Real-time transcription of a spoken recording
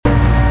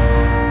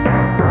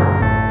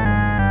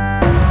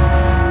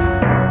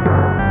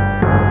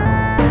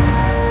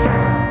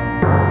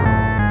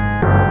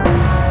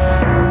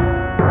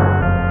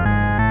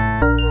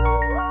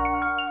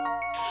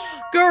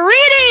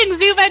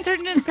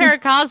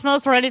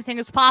cosmos where anything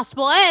is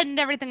possible and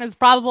everything is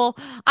probable.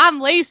 I'm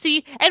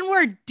Lacey, and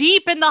we're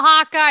deep in the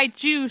Hawkeye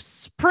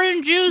juice,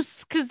 prune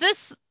juice, because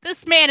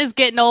this man is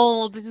getting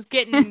old.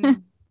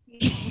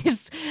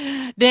 He's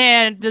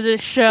damn, to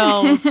this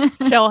show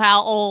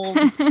how old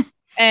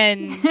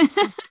and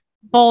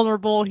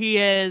vulnerable he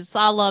is.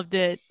 I loved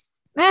it.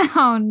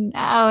 Oh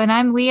no, and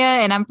I'm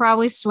Leah, and I'm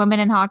probably swimming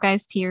in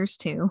Hawkeye's tears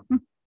too.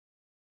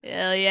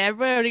 Hell yeah,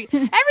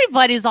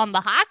 everybody's on the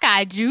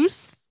Hawkeye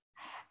juice.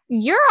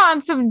 You're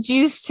on some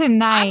juice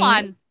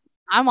tonight.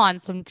 I'm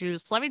on some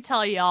juice. Let me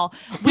tell y'all,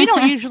 we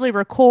don't usually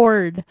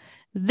record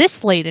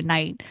this late at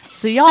night,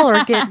 so y'all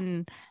are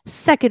getting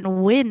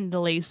second wind,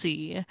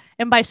 Lacey.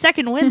 And by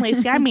second wind,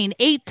 Lacey, I mean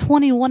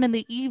 8:21 in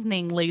the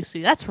evening,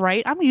 Lacey. That's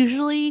right. I'm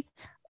usually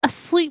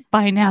asleep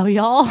by now,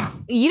 y'all.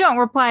 You don't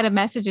reply to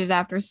messages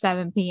after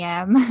 7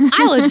 p.m.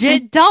 I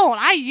legit don't.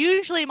 I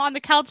usually am on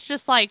the couch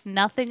just like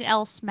nothing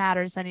else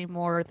matters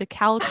anymore. The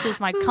couch is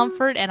my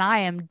comfort and I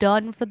am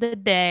done for the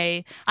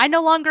day. I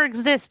no longer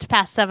exist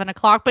past 7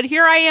 o'clock, but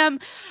here I am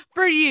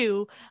for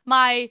you,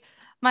 my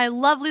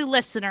lovely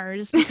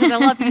listeners, because I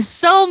love you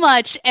so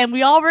much, and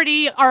we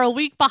already are a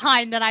week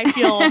behind, and I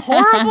feel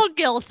horrible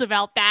guilt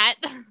about that.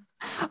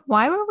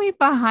 Why were we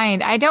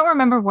behind? I don't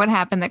remember what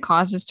happened that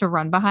caused us to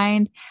run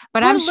behind,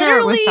 but I'm sure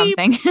it was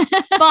something.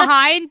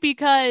 Behind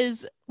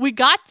because we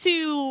got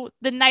to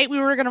the night we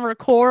were going to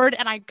record,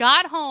 and I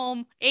got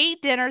home,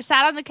 ate dinner,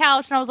 sat on the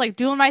couch, and I was like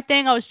doing my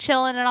thing. I was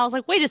chilling, and I was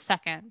like, wait a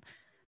second.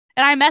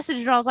 And I messaged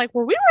you, and I was like,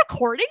 were we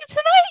recording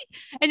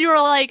tonight? And you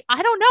were like,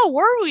 I don't know,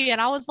 were we? And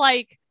I was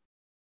like,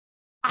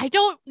 I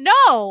don't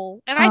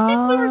know. And I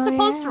think we were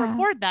supposed to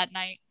record that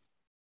night.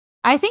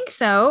 I think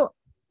so.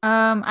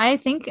 I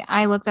think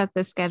I looked at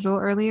the schedule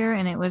earlier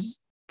and it was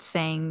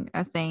saying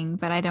a thing,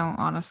 but I don't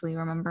honestly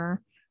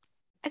remember.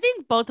 I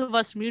think both of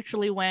us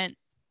mutually went,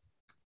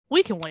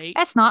 we can wait.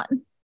 That's not.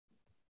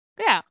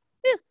 Yeah.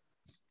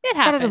 It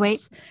happens.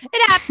 Wait.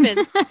 It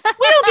happens.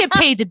 We don't get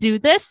paid to do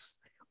this.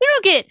 We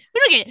don't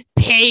get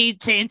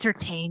paid to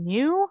entertain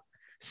you.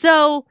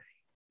 So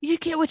you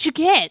get what you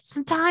get.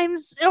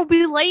 Sometimes it'll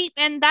be late,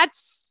 and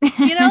that's,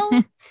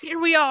 here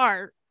we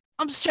are.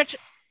 I'm stretching.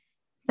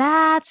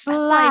 That's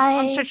life.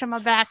 I'm stretching my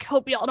back.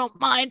 Hope y'all don't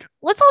mind.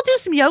 Let's all do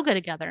some yoga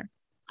together.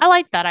 I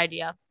like that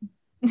idea.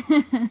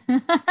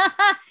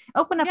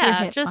 Open up your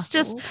hip muscles.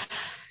 Just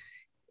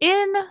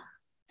in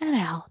and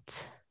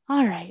out.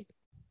 All right.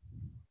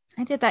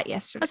 I did that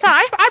yesterday.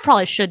 I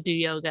probably should do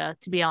yoga,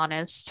 to be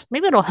honest.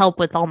 Maybe it'll help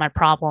with all my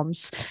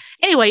problems.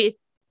 Anyway,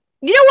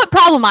 you know what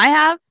problem I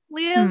have,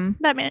 Leah?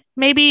 That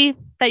maybe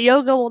that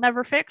yoga will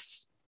never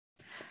fix?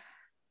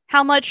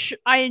 How much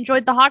I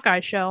enjoyed the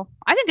Hawkeye show.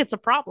 I think it's a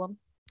problem.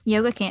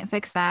 Yoga can't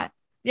fix that.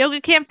 Yoga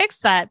can't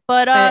fix that,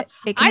 but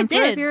it can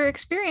improve your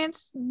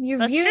experience,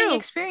 your viewing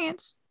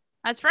experience.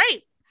 That's right.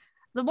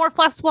 The more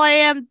flexible I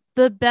am,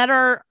 the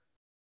better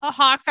a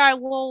Hawkeye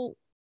will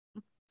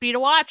be to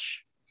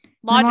watch.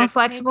 The more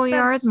flexible you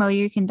are, the more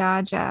you can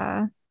dodge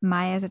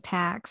Maya's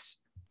attacks.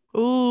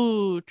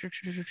 Ooh,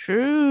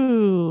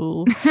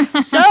 true.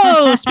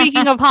 So,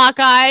 speaking of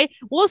Hawkeye,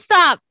 we'll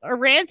stop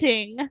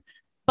ranting,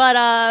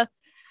 but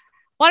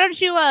why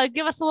don't you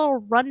give us a little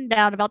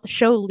rundown about the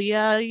show,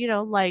 Leah?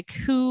 Like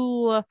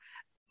who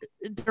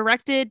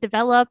directed,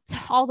 developed,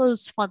 all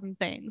those fun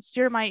things.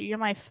 You're my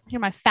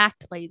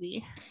fact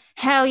lady.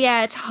 Hell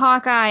yeah, it's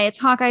Hawkeye. It's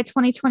Hawkeye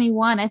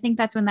 2021. I think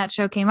that's when that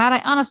show came out. I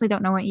honestly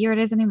don't know what year it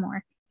is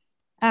anymore.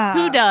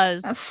 Who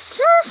does?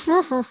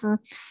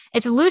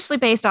 It's loosely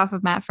based off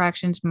of Matt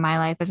Fraction's My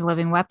Life as a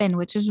Living Weapon,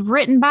 which was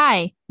written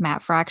by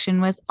Matt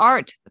Fraction with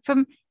art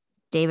from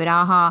David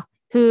Aja,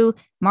 who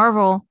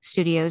Marvel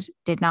Studios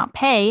did not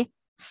pay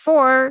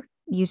for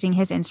using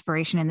his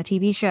inspiration in the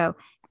TV show.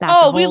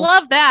 We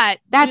love that.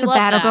 That's a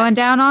battle going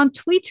down on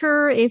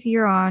Twitter if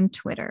you're on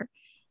Twitter.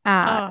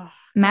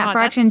 Matt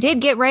Fraction did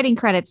get writing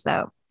credits,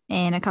 though,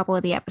 in a couple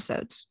of the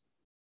episodes.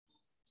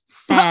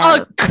 So,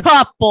 a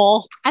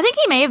couple. I think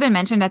he may have been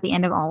mentioned at the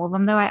end of all of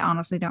them, though. I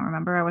honestly don't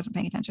remember. I wasn't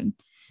paying attention.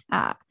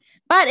 But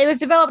it was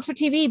developed for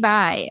TV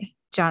by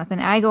Jonathan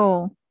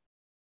Eigel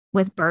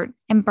with Bert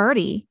and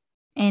Bertie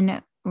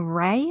and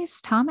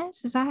Reyes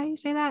Thomas. Is that how you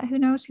say that? Who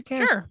knows? Who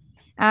cares? Sure.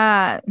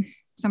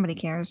 Somebody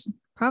cares.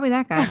 Probably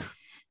that guy.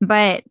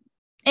 But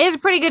it is a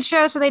pretty good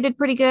show, so they did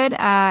pretty good.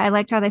 I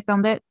liked how they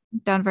filmed it.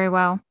 Done very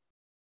well.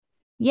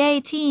 Yay,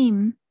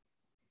 team.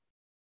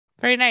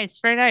 Very nice.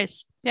 Very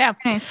nice. Yeah.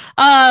 Very nice.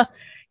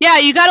 Yeah,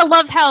 you gotta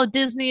love how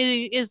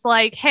Disney is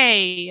like,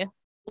 hey,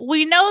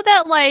 we know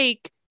that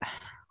like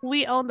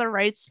we own the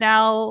rights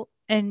now,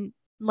 and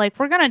like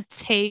we're gonna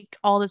take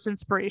all this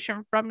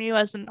inspiration from you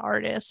as an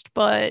artist,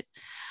 but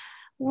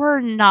we're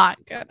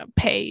not gonna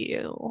pay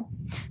you.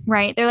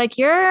 Right. They're like,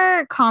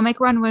 your comic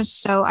run was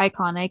so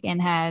iconic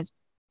and has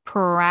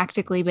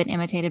practically been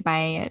imitated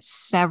by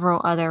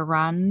several other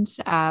runs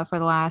for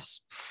the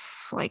last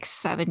like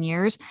 7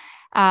 years.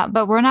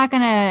 But we're not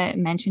going to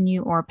mention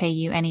you or pay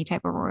you any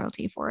type of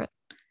royalty for it.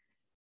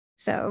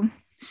 So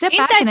sit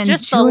back and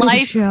enjoy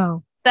the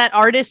show that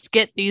artists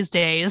get these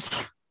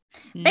days.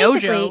 No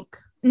Basically, joke.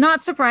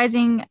 Not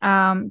surprising.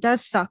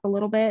 Does suck a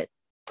little bit.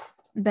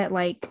 that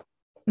like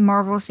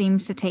Marvel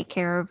seems to take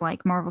care of,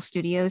 like Marvel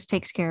Studios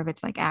takes care of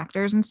its like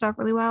actors and stuff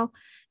really well,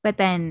 but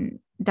then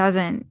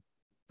doesn't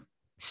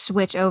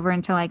switch over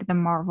into like the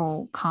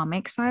Marvel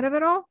comic side of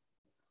it all.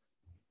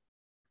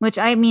 Which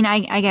I mean,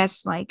 I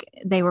guess like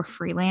they were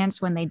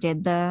freelance when they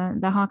did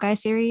the Hawkeye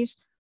series,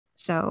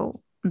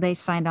 so they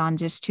signed on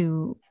just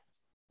to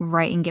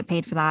write and get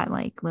paid for that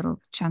like little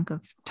chunk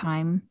of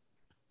time.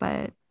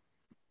 But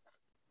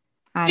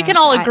I We don't can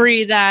know. all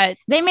agree that,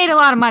 They made a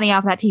lot of money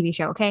off that TV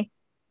show. Okay.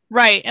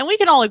 right. And we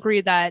can all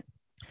agree that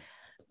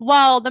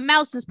while the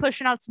mouse is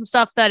pushing out some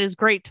stuff that is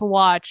great to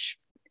watch,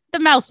 the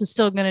mouse is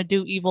still going to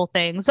do evil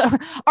things. We're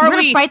Are gonna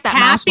we fight that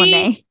mouse one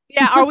happy? day.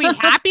 Yeah. Are we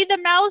happy the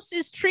mouse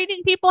is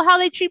treating people how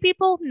they treat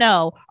people?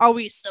 No. Are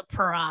we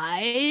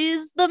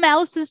surprised the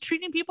mouse is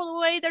treating people the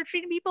way they're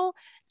treating people?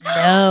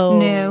 No.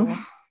 No.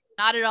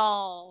 Not at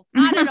all.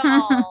 Not at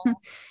all.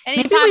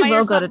 Maybe Anytime we I hear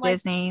will go to something like,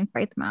 Disney and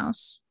fight the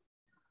mouse.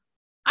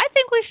 I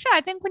think we should.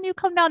 I think when you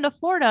come down to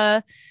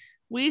Florida,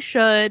 we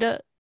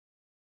should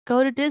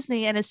go to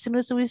Disney, and as soon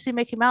as we see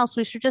Mickey Mouse,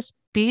 we should just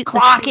beat the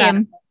Clock shit out of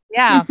him.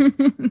 Yeah,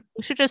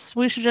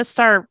 we should just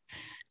start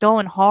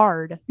going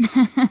hard.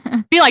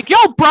 Be like, yo,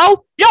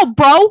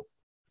 bro.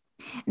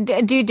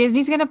 Dude,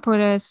 Disney's gonna put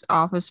us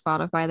off of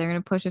Spotify. They're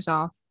gonna push us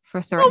off for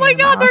Oh my threatening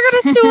the god, they're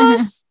mouse. gonna sue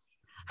us.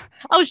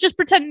 I was just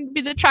pretending to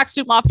be the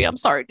tracksuit mafia. I'm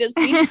sorry,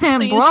 Disney.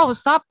 Please. Bro,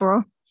 stop,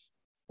 bro.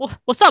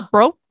 What's up,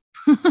 bro?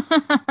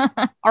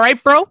 All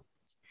right, bro.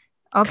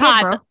 Okay,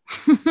 God.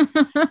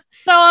 bro.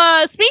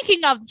 So,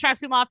 speaking of the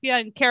tracksuit mafia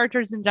and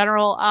characters in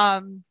general,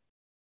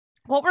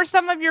 what were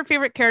some of your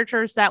favorite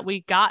characters that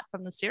we got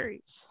from the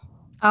series?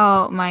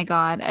 Oh my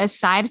god.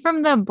 Aside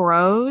from the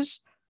bros,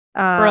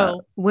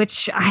 Bro.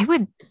 which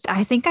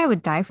I think I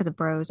would die for the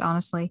bros,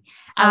 honestly.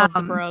 I love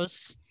the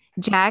bros.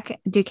 Jack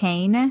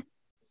Duquesne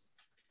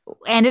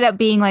ended up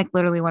being like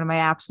literally one of my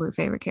absolute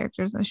favorite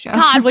characters in the show.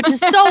 God, which is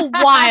so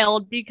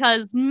wild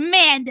because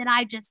man, did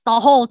I just the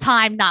whole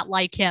time not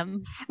like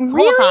him.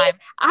 Really? Whole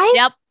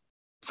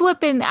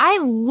time. I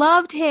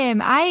loved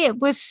him. I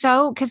was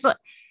so because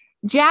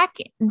Jack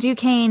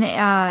Duquesne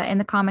in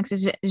the comics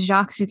is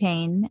Jacques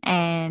Duquesne,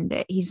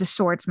 and he's a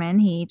swordsman.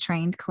 He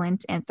trained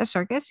Clint at the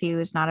circus. He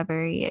was not a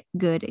very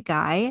good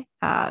guy,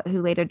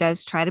 who later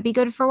does try to be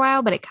good for a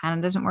while, but it kind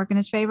of doesn't work in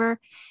his favor.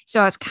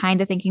 So I was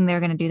kind of thinking they were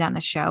going to do that in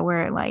the show,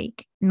 where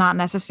like not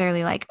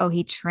necessarily like, oh,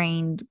 he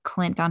trained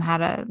Clint on how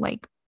to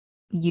like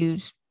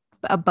use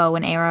a bow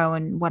and arrow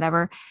and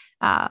whatever.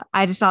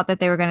 I just thought that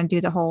they were going to do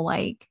the whole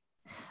like,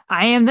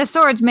 I am the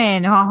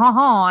swordsman, ha ha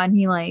ha, and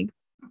he like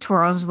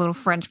twirls his little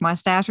French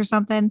mustache or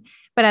something.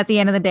 But at the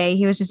end of the day,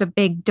 he was just a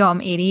big dumb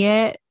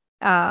idiot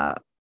that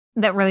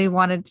really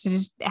wanted to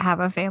just have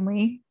a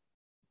family,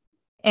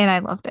 and I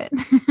loved it.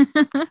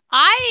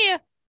 I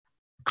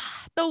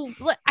think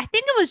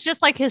it was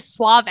just like his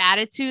suave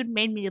attitude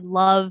made me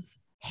love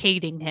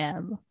hating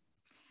him.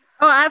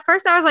 Oh, at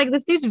first I was like,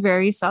 this dude's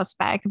very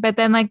suspect. But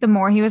then like the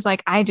more he was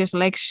like, I just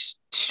like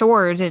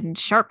swords and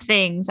sharp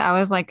things, I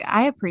was like,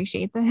 I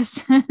appreciate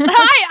this.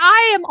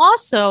 I am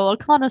also a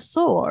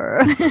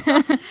connoisseur.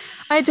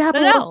 I dabble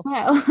as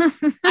well.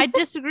 I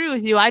disagree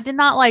with you. I did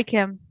not like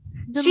him.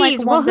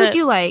 Jeez, well, who'd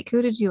you like?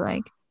 Who did you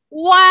like?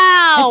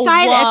 Wow.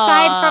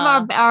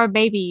 Aside from our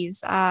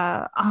babies,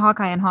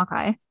 Hawkeye and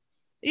Hawkeye.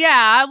 Yeah,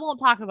 I won't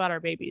talk about our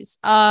babies.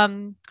 I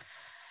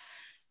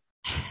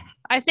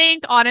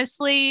think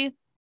honestly,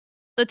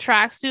 the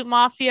tracksuit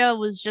mafia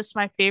was just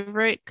my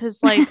favorite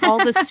because like all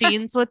the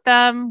scenes with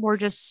them were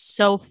just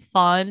so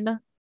fun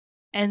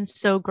and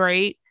so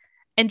great,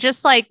 and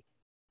just like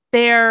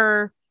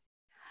their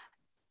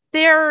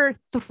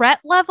threat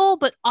level,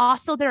 but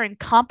also their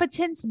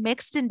incompetence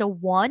mixed into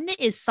one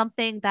is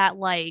something that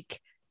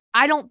like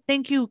I don't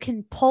think you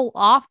can pull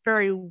off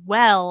very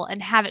well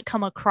and have it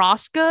come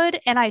across good,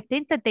 and I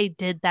think that they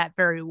did that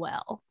very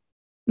well.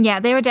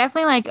 Yeah, they were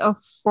definitely like a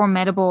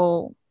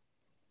formidable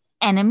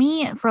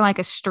enemy for like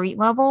a street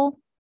level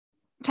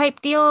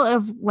type deal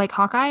of like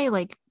Hawkeye,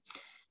 like,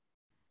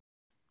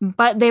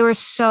 but they were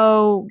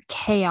so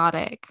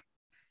chaotic,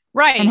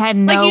 right? And had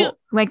no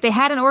like they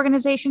had an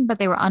organization, but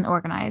they were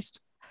unorganized,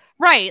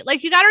 right?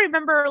 Like you got to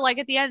remember, like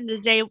at the end of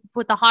the day,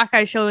 with the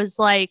Hawkeye show is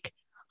like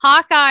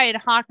Hawkeye and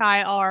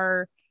Hawkeye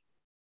are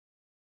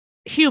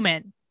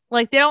human.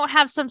 Like they don't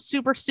have some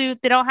super suit,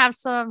 they don't have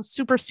some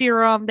super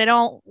serum, they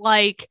don't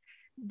like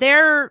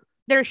they're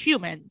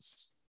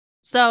humans.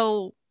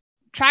 So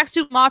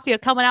tracksuit mafia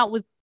coming out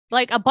with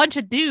like a bunch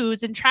of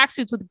dudes in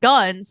tracksuits with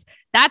guns,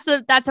 that's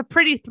a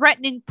pretty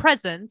threatening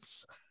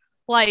presence,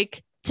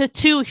 like to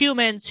two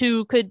humans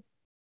who could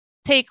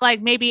take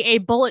like maybe a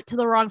bullet to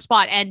the wrong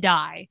spot and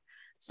die.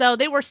 So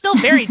they were still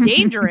very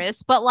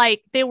dangerous, but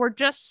like they were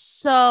just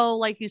so,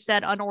 like you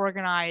said,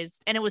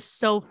 unorganized, and it was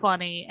so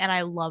funny, and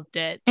I loved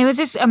it. It was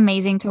just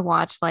amazing to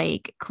watch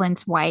like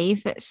Clint's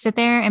wife sit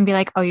there and be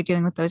like, oh, you're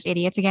dealing with those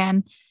idiots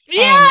again.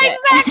 Yeah,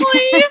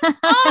 exactly.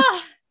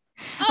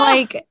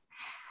 Like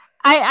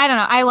I don't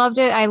know, I loved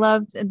it. I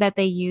loved that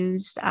they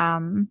used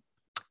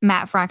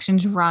Matt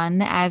Fraction's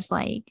run as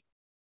like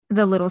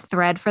the little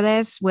thread for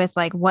this with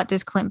like, what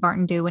does Clint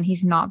Barton do when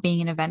he's not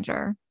being an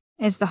Avenger?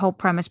 Is the whole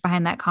premise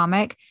behind that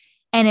comic.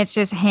 And it's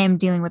just him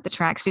dealing with the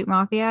tracksuit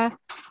mafia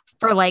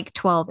for like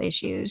 12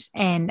 issues.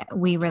 And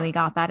we really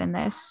got that in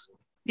this.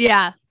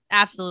 Yeah,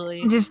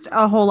 absolutely. Just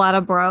a whole lot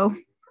of bro.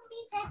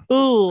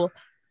 Ooh,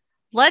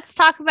 let's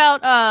talk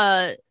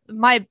about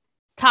my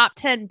top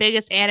 10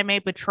 biggest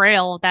anime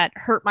betrayal that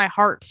hurt my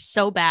heart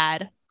so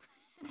bad.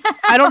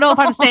 I don't know if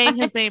I'm saying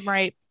his name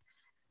right,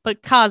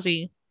 but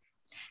Kazi.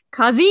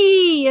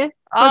 Kazi the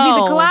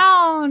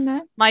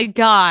clown. My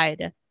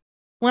God.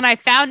 When I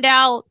found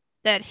out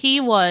that he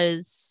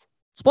was,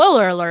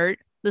 spoiler alert,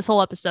 this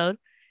whole episode,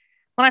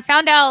 when I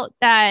found out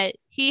that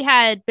he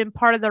had been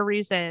part of the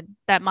reason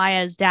that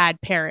Maya's dad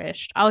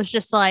perished, I was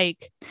just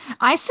like,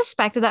 I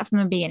suspected that from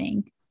the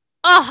beginning.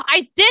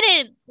 I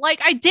didn't. Like,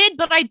 I did,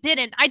 but I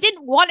didn't. I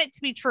didn't want it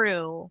to be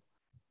true.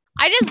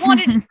 I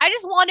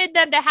just wanted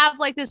them to have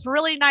like this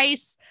really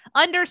nice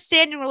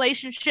understanding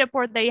relationship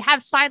where they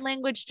have sign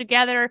language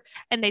together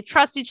and they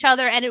trust each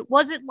other, and it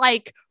wasn't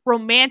like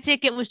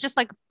romantic. It was just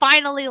like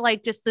finally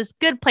like just this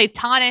good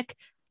platonic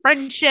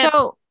friendship.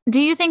 So do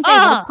you think they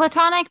were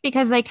platonic?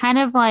 Because they kind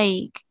of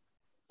like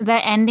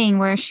the ending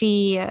where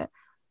she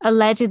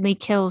allegedly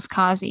kills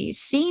Kazi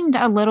seemed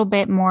a little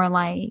bit more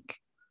like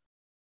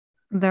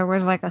there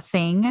was like a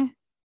thing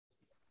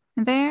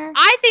there.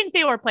 I think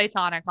they were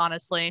platonic,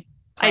 honestly.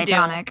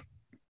 Platonic.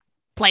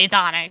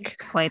 Platonic.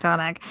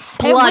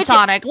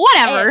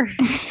 Whatever.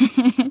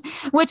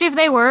 Which if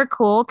they were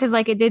cool, because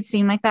like it did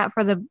seem like that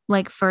for the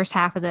like first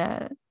half of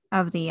the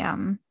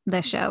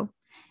show.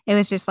 It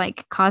was just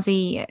like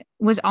Kazi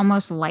was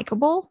almost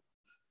likable.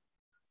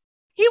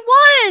 He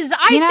was.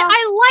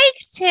 I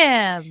liked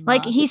him.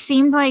 Like he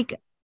seemed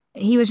like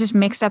he was just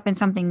mixed up in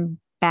something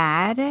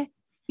bad.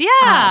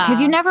 Yeah.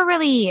 Because you never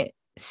really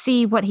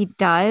see what he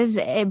does,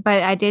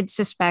 but I did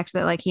suspect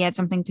that like he had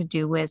something to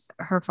do with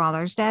her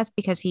father's death,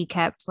 because he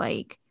kept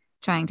like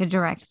trying to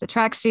direct the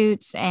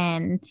tracksuits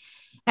and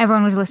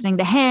everyone was listening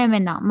to him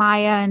and not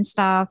Maya and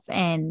stuff,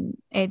 and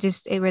it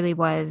really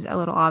was a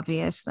little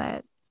obvious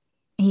that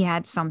he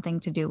had something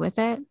to do with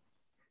it,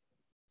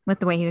 with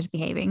the way he was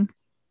behaving.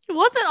 It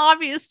wasn't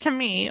obvious to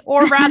me,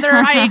 or rather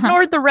I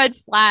ignored the red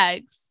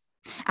flags.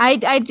 I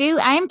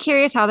am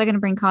curious how they're going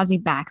to bring Kazi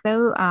back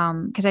though,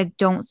 because I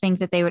don't think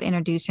that they would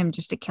introduce him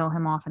just to kill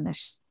him off in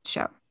this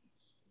show,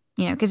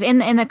 you know, because in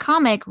the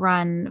comic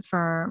run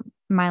for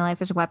My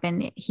Life as a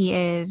Weapon, he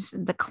is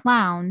the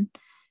clown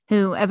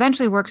who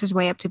eventually works his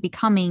way up to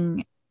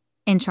becoming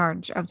in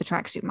charge of the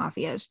tracksuit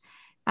mafias,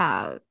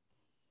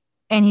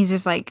 and he's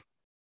just like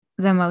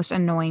the most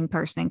annoying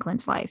person in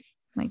Clint's life,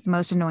 like the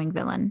most annoying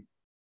villain,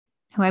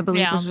 who I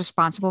believe was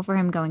responsible for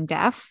him going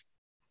deaf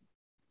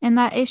in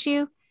that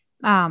issue.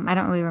 I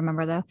don't really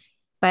remember though,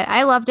 but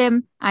I loved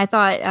him. I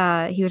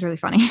thought he was really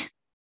funny.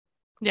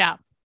 Yeah.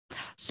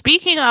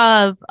 Speaking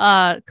of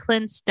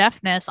Clint's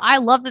deafness, I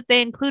love that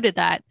they included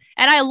that.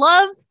 And I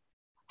love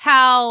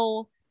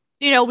how,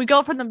 you know, we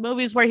go from the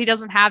movies where he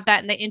doesn't have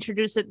that and they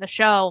introduce it in the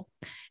show.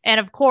 And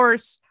of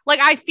course, like,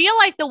 I feel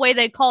like the way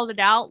they called it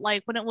out,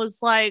 like when it was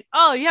like,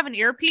 oh, you have an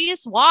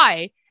earpiece?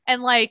 Why?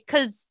 And like,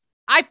 because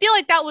I feel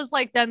like that was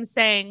like them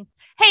saying,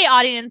 hey,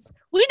 audience,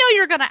 we know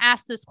you're going to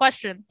ask this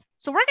question,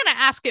 so we're going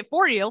to ask it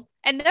for you,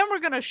 and then we're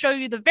going to show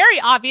you the very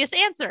obvious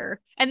answer.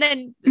 And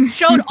then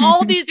showed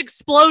all these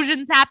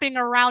explosions happening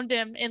around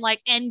him in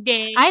like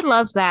Endgame. I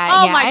loved that.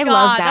 Oh yeah, my God,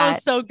 love that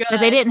was so good.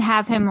 But they didn't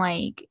have him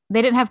like,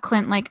 they didn't have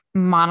Clint like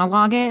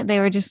monologue it. They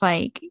were just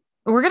like,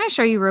 we're going to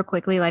show you real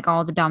quickly like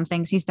all the dumb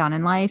things he's done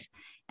in life,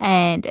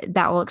 and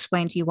that will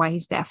explain to you why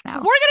he's deaf now.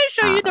 We're going to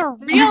show you the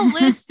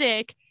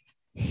realistic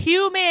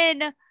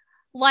human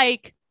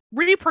like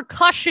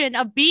repercussion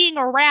of being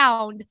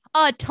around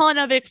a ton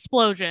of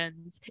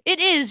explosions. It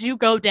is you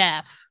go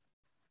deaf.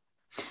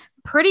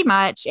 Pretty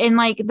much. And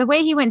like the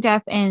way he went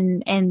deaf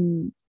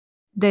in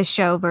the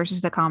show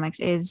versus the comics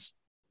is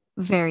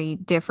very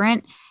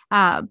different.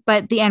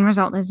 But the end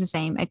result is the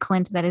same. A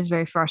Clint that is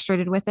very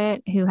frustrated with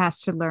it, who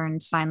has to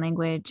learn sign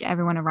language.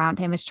 Everyone around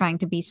him is trying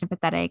to be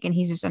sympathetic and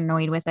he's just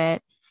annoyed with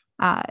it.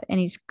 And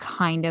he's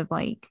kind of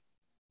like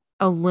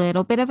a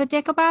little bit of a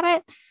dick about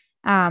it.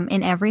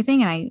 In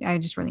everything, and I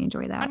just really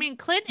enjoy that. I mean,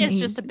 Clint is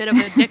just a bit of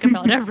a dick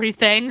about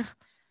everything.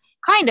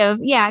 Kind of.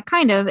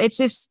 It's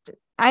just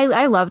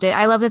I loved it.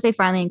 I love that they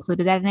finally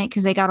included that in it,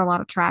 because they got a lot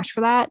of trash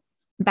for that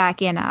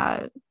back in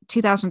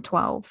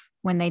 2012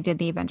 when they did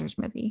the Avengers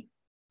movie.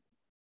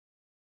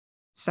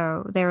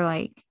 So they were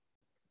like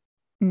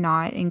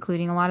not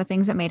including a lot of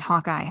things that made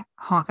Hawkeye.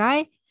 I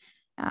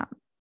don't know,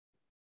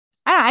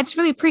 I just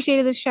really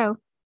appreciated this show.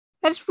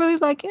 I just really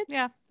like it.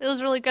 Yeah, it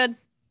was really good.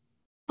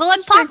 But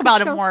let's talk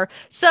about it more.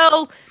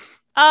 So,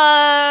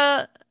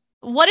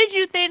 what did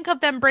you think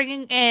of them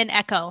bringing in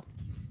Echo?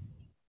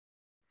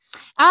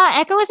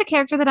 Echo is a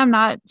character that I'm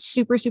not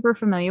super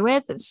familiar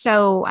with,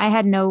 so I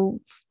had no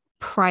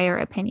prior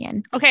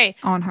opinion. Okay,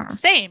 on her.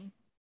 Same.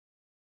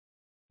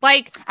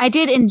 Like, I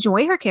did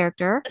enjoy her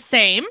character.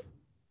 Same.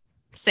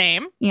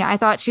 Yeah, I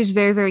thought she was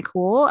very, very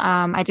cool.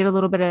 I did a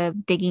little bit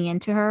of digging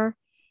into her.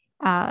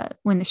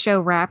 when the show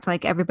wrapped,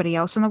 like everybody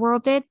else in the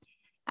world did.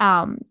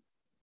 Um,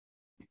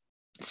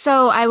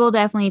 so I will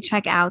definitely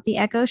check out the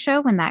Echo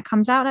show when that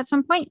comes out at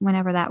some point,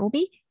 whenever that will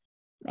be.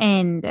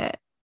 And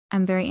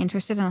I'm very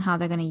interested in how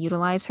they're going to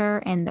utilize her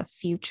in the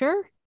future.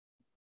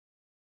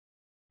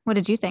 What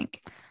did you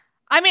think?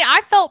 I mean,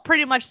 I felt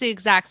pretty much the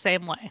exact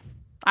same way.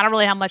 I don't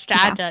really have much to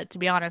Yeah. add to it, to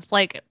be honest.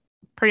 Like,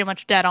 pretty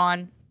much dead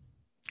on.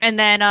 And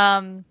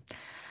then,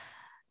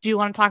 do you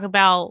want to talk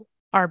about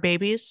our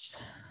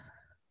babies?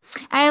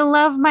 I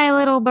love my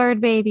little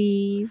bird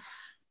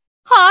babies.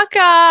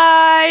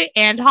 Hawkeye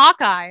and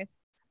Hawkeye.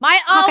 Oh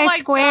Hawkeye my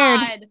squared.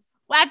 God.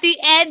 At the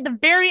end, the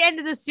very end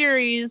of the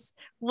series,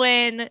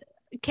 when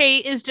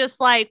Kate is just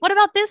like, what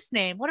about this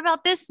name? What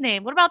about this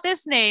name? What about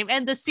this name?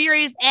 And the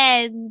series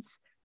ends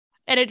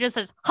and it just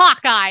says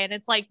Hawkeye. And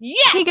it's like,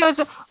 yes. He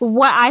goes,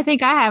 what? I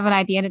think I have an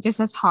idea. And it just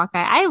says Hawkeye.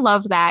 I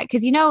love that.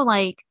 Cause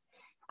like,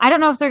 I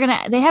don't know if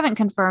they haven't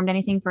confirmed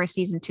anything for a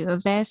season 2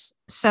 of this.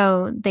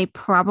 So they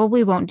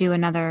probably won't do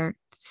another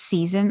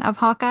season of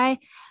Hawkeye.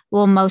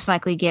 We'll most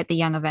likely get the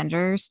Young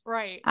Avengers.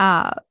 Right.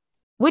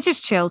 Which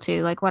is chill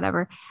too, like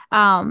whatever.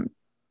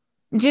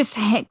 Just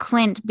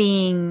Clint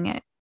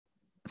being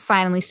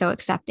finally so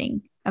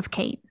accepting of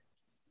Kate.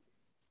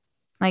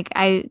 Like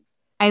I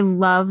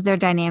love their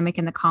dynamic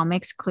in the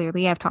comics.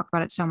 Clearly, I've talked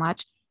about it so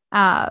much.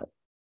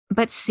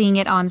 But seeing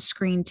it on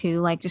screen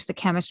too, like just the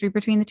chemistry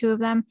between the two of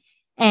them.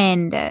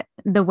 And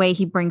the way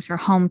he brings her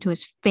home to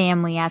his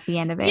family at the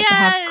end of it to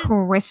have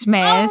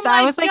Christmas.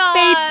 I was like,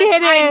 they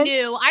did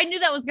it. I knew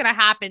that was going to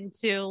happen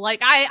too. Like,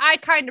 I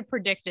kind of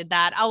predicted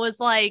that. I was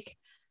like,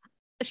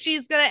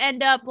 she's going to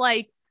end up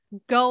like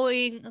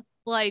going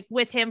like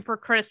with him for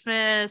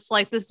Christmas.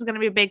 Like, this is going to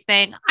be a big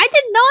thing. I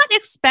did not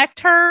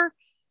expect her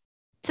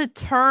to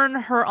turn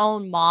her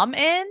own mom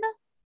in.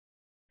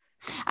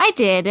 I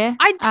did.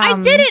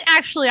 I didn't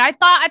actually. I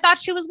thought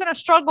she was gonna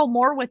struggle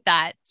more with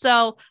that.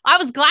 So I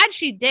was glad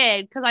she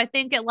did because I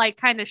think it like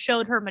kind of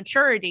showed her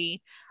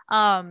maturity.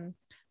 But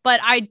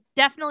I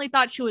definitely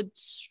thought she would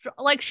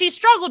she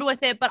struggled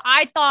with it, but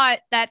I thought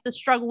that the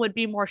struggle would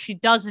be more she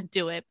doesn't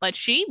do it. But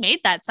she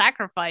made that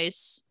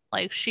sacrifice.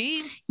 Like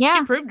she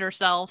proved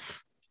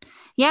herself.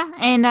 Yeah,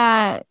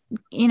 and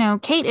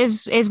Kate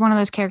is one of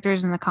those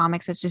characters in the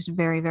comics that's just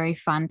very, very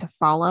fun to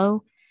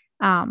follow.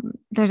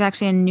 There's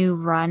actually a new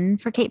run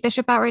for Kate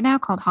Bishop out right now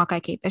called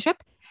Hawkeye Kate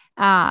Bishop.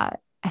 I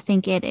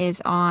think it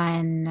is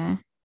on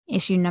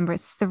issue number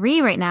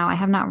 3 right now. I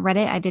have not read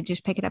it. I did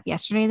just pick it up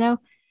yesterday though.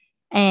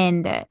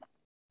 And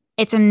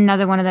it's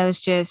another one of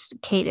those just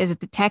Kate is a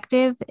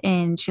detective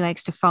and she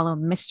likes to follow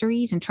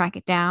mysteries and track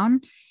it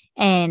down.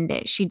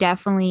 And she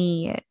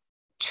definitely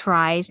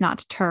tries not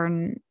to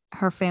turn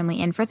her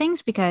family in for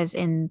things because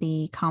in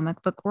the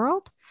comic book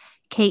world,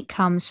 Kate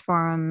comes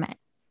from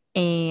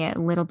a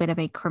little bit of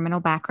a criminal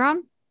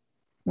background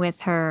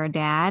with her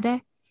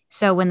dad.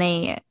 So when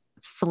they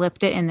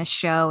flipped it in the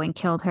show and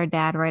killed her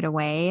dad right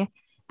away,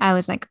 I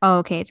was like, oh,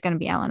 okay, it's going to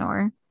be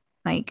Eleanor.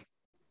 Like,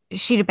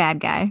 she's a bad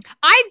guy.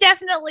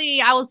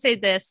 I will say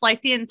this,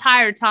 like the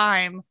entire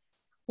time,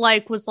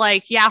 like was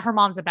like, yeah, her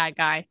mom's a bad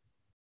guy.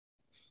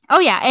 Oh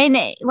yeah.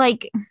 And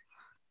like,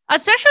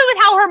 especially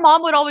with how her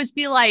mom would always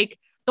be like,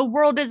 the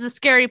world is a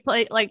scary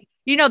place. Like,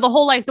 the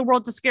whole, like the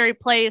world's a scary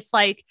place.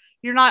 Like,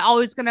 you're not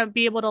always going to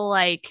be able to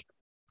like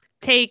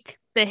take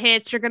the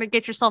hits. You're going to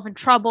get yourself in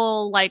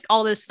trouble, like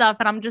all this stuff.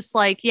 And I'm just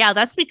like, yeah,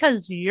 that's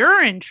because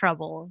you're in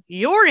trouble.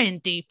 You're in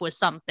deep with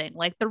something.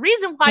 Like the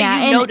reason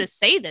why you know to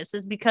say this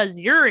is because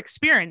you're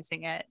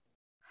experiencing it.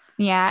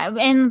 Yeah.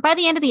 And by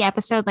the end of the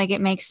episode, like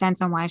it makes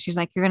sense on why she's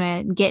like, you're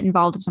going to get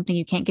involved in something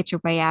you can't get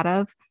your way out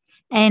of.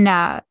 And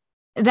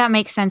that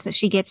makes sense that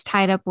she gets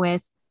tied up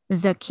with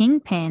the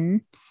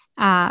Kingpin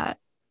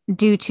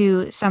due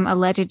to some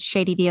alleged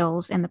shady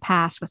deals in the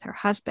past with her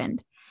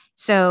husband.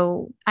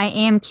 So I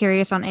am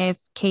curious on if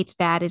Kate's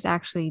dad is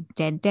actually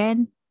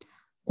dead,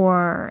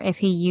 or if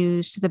he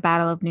used the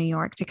Battle of New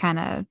York to kind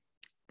of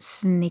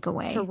sneak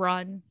away. To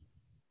run.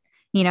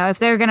 If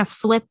they're going to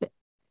flip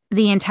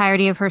the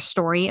entirety of her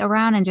story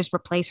around and just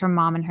replace her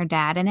mom and her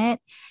dad in it,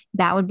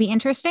 that would be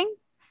interesting.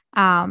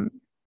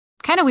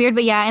 Kind of weird,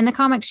 but yeah, in the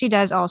comics, she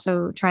does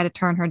also try to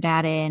turn her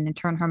dad in and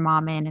turn her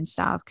mom in and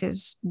stuff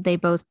because they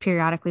both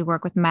periodically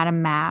work with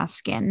Madame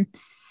Mask and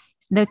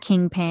the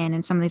Kingpin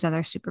and some of these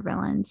other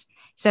supervillains.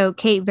 So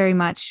Kate very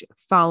much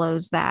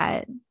follows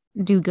that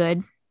do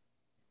good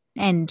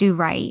and do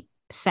right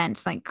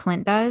sense like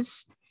Clint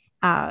does.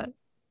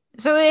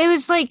 So it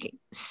was like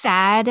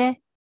sad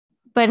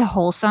but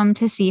wholesome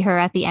to see her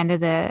at the end of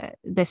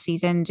the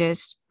season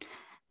just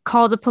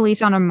call the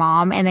police on her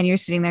mom, and then you're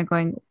sitting there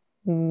going,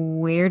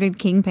 where did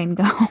Kingpin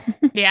go?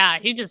 Yeah,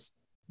 he just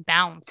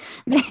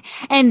bounced.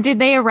 And did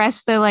they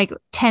arrest the like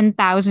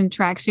 10,000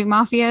 tracksuit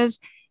mafias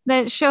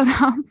that showed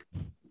up?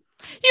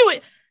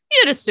 You'd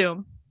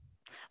assume.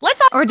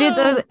 Or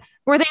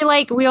were they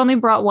like, we only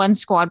brought one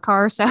squad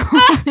car, so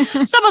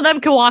some of them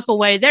can walk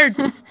away. They're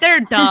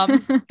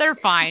dumb. They're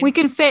fine. We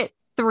can fit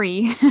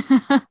 3.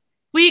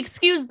 We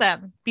excuse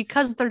them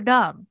because they're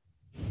dumb.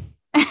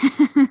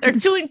 They're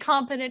too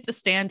incompetent to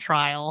stand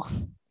trial.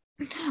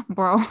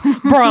 Bro.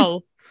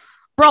 Bro.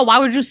 Bro, why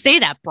would you say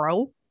that,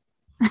 bro?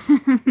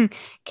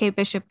 Kate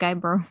Bishop guy,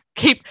 bro.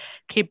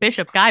 Kate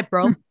Bishop guy,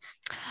 bro.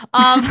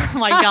 Oh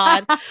my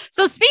god.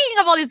 So speaking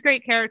of all these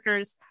great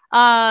characters,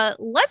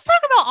 let's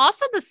talk about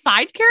also the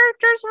side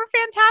characters were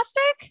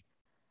fantastic.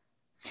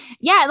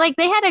 Yeah, like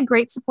they had a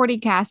great supporting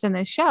cast in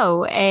this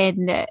show,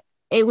 and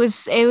it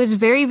was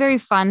very, very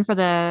fun for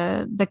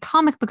the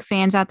comic book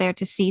fans out there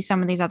to see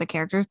some of these other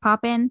characters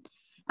pop in.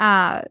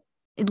 Uh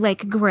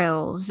like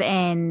Grills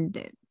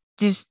and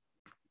just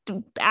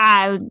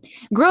uh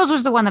Grills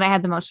was the one that I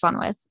had the most fun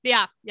with.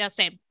 Yeah,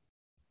 same.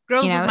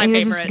 Girls was my He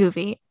was just favorite.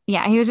 goofy.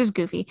 Yeah, he was just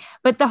goofy.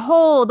 But the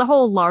whole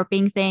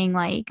LARPing thing,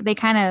 like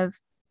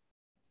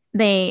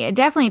they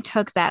definitely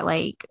took that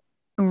like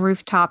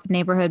rooftop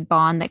neighborhood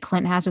bond that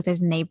Clint has with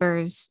his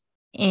neighbors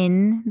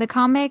in the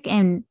comic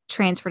and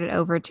transferred it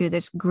over to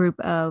this group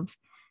of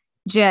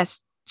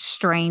just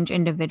strange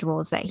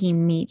individuals that he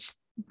meets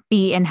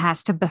be and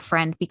has to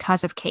befriend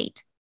because of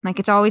Kate. Like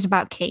it's always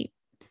about Kate.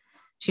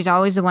 She's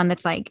always the one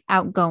that's like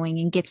outgoing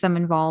and gets them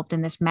involved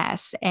in this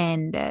mess.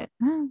 And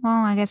well,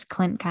 I guess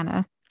Clint kind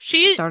of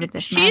started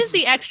this mess. She's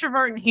the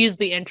extrovert and he's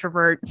the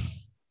introvert.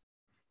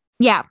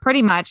 Yeah,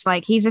 pretty much.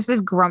 Like he's just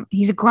this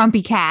he's a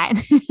grumpy cat.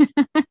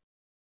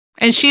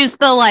 And she's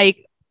the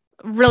like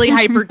really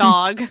hyper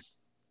dog.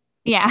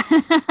 Yeah.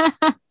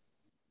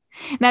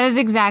 That is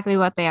exactly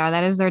what they are.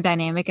 That is their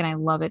dynamic. And I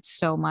love it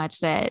so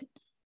much that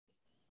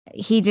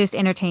he just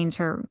entertains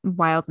her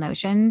wild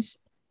notions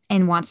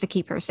and wants to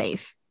keep her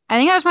safe. I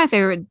think that was my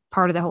favorite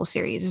part of the whole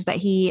series is that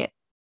he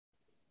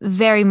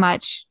very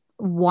much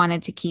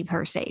wanted to keep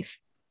her safe.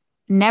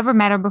 Never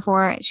met her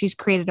before. She's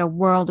created a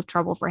world of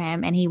trouble for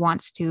him and he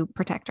wants to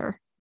protect her.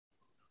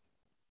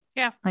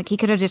 Yeah. Like he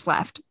could have just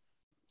left.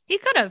 He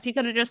could have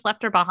just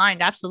left her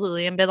behind.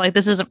 Absolutely. And been like,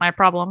 this isn't my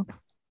problem.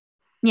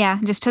 Yeah.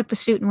 Just took the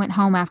suit and went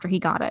home after he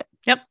got it.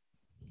 Yep.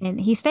 And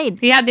he stayed.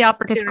 He had the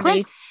opportunity. Because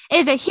Clint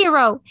is a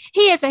hero.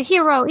 He is a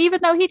hero, even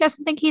though he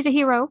doesn't think he's a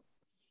hero.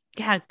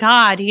 Yeah.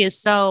 God, he is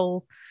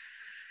so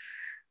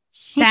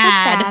sad. He's so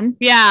sad.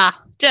 Yeah.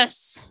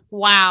 Just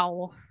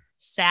wow.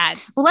 Sad.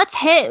 Well, let's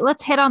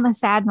hit on the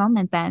sad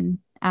moment then.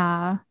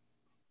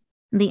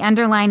 The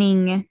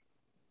underlining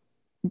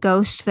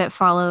ghost that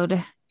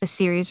followed the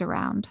series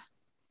around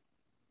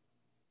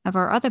of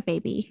our other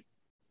baby,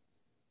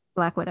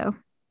 Black Widow.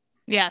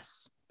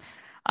 Yes.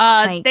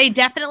 They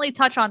definitely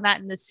touch on that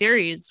in the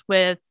series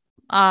with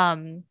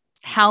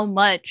how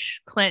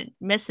much Clint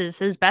misses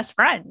his best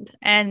friend.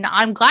 And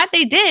I'm glad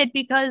they did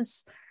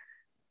because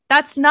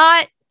that's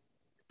not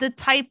the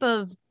type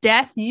of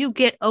death you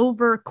get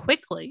over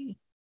quickly.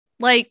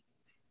 Like,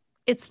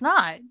 it's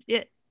not.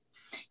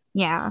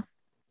 Yeah.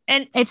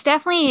 And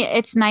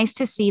it's nice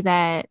to see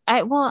that.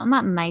 Well,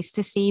 not nice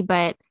to see,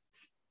 but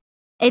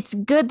it's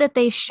good that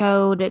they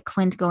showed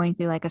Clint going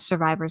through like a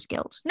survivor's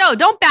guilt. No,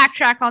 don't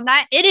backtrack on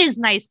that. It is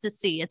nice to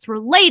see. It's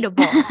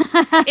relatable.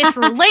 It's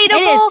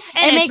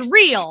relatable and it's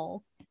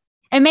real.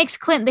 It makes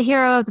Clint the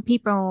hero of the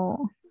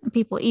people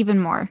even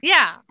more.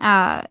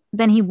 Yeah.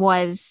 Than he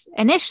was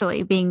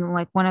initially, being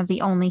like one of the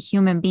only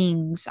human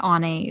beings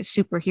on a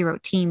superhero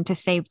team to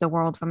save the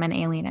world from an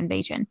alien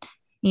invasion.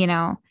 You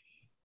know,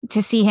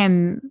 to see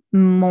him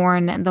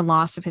mourn the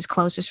loss of his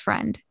closest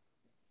friend.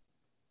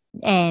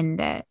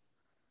 And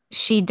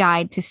she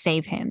died to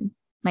save him,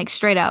 like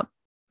straight up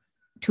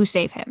to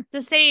save him.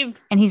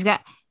 And he's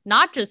got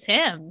not just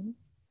him.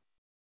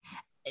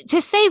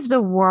 To save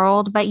the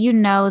world, but you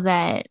know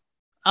that.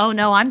 Oh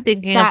no, I'm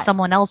thinking of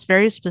someone else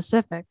very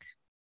specific.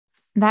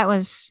 That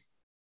was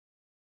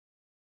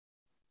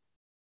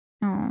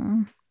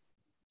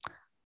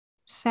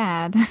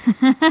sad.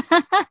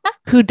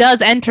 Who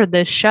does enter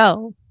this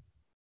show?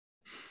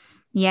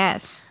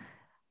 Yes.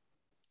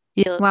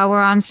 While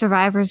we're on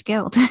Survivor's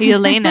Guild.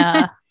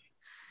 Yelena.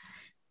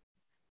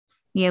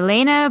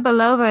 Yelena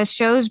Belova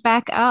shows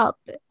back up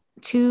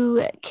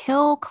to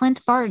kill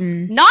Clint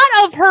Barton. Not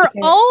of her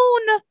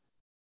own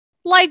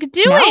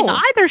doing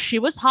either. She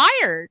was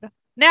hired.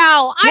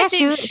 Now, I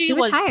think she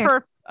was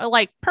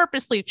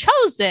purposely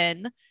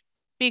chosen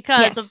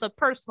because of the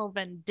personal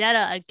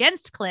vendetta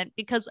against Clint,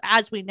 because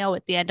as we know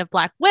at the end of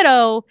Black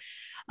Widow,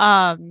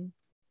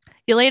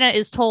 Yelena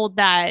is told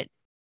that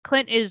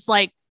Clint is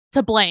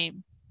to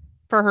blame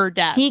for her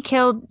death. He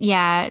killed,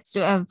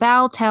 so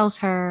Val tells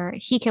her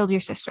he killed your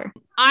sister.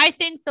 I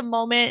think the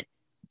moment,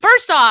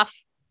 first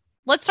off,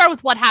 let's start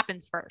with what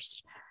happens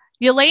first.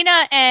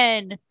 Yelena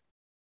and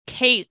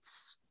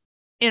Kate's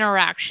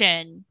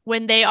interaction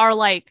when they are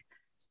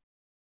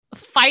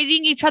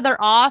fighting each other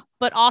off,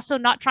 but also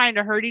not trying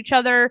to hurt each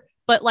other,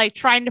 but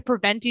trying to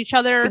prevent each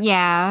other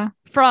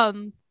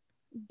from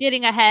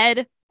getting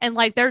ahead, and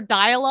their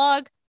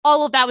dialogue,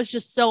 all of that was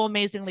just so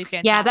amazingly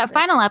fantastic. Yeah, that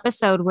final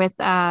episode with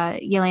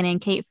Yelena and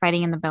Kate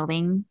fighting in the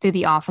building through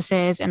the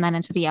offices and then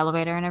into the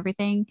elevator and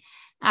everything,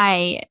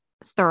 I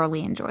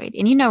thoroughly enjoyed.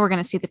 And we're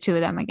going to see the two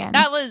of them again.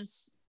 That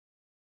was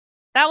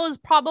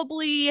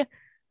probably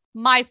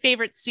my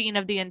favorite scene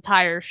of the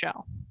entire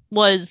show.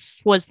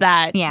 Was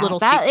that little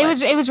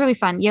sequence. It was really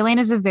fun.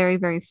 Yelena's a very,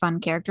 very fun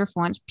character.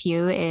 Florence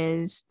Pugh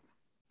is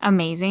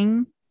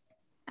amazing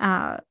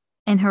uh,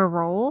 in her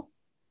role.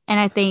 And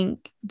I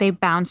think they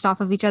bounced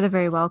off of each other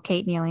very well.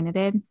 Kate and Yelena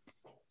did.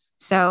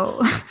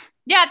 So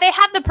Yeah, they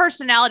have the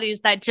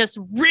personalities that just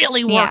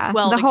really worked yeah,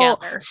 well the whole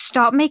together.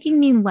 stop making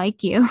me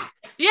like you.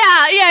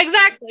 Yeah,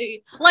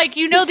 exactly. Like,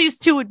 these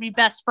two would be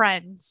best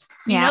friends.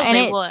 Yeah,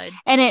 They would.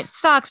 and it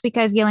sucks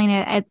because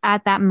Yelena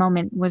at that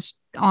moment was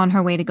on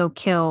her way to go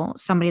kill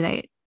somebody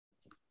that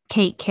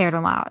Kate cared a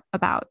lot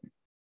about.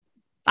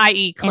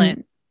 I.e. Clint.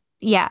 And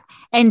yeah,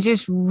 and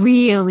just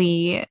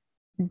really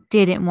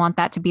didn't want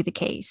that to be the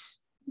case.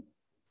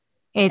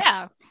 Yeah.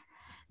 It's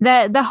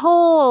the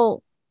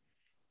whole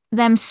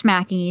them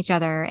smacking each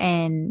other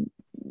and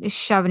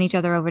shoving each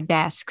other over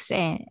desks,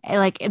 and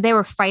like they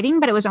were fighting,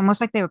 but it was almost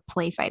like they were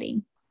play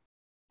fighting.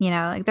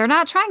 Like they're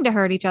not trying to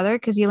hurt each other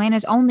because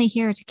Yelena's only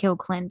here to kill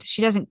Clint.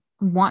 She doesn't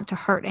want to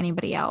hurt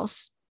anybody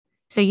else.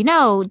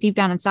 So deep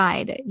down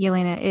inside,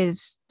 Yelena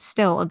is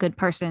still a good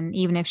person,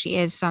 even if she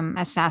is some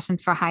assassin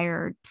for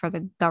hire for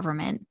the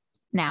government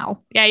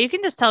now. Yeah, you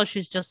can just tell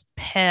she's just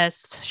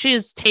pissed. She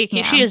is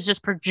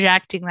just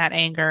projecting that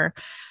anger.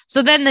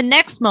 So then the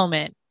next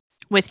moment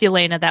with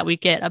Yelena that we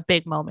get, a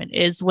big moment,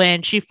 is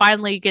when she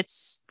finally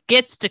gets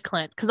to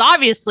Clint, because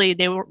obviously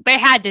they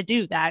had to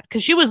do that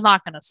because she was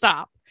not going to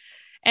stop.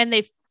 And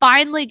they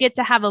finally get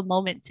to have a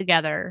moment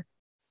together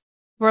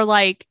where,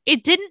 like,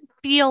 it didn't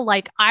feel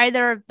like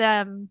either of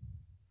them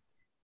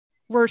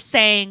were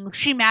saying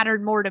she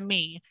mattered more to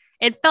me.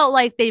 It felt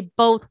like they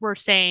both were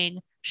saying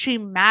she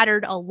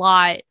mattered a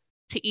lot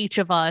to each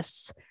of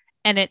us,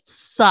 and it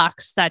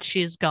sucks that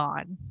she's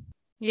gone.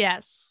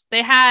 Yes,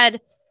 they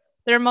had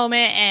their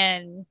moment,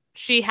 and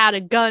she had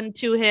a gun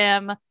to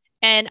him.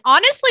 And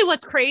honestly,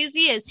 what's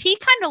crazy is he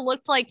kind of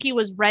looked like he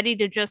was ready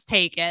to just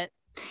take it.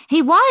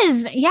 He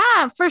was,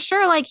 yeah, for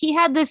sure. Like he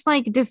had this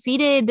like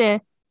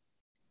defeated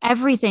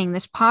everything,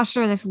 this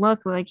posture, this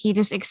look. Like he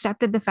just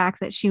accepted the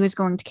fact that she was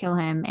going to kill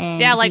him, and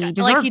yeah, like he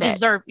deserved he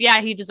deserved. it.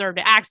 Yeah, he deserved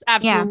it.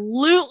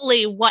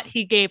 Absolutely, what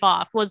he gave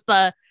off was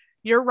the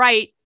 "You're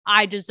right,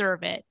 I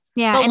deserve it."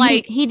 Yeah, but and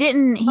like he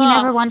didn't. He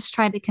never once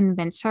tried to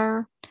convince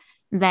her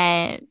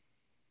that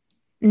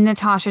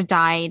Natasha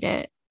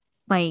died,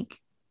 like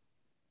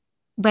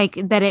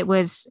that it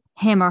was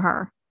him or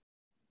her.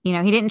 He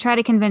didn't try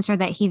to convince her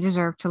that he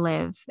deserved to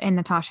live and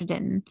Natasha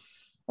didn't,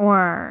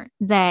 or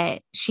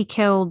that she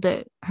killed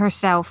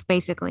herself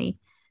basically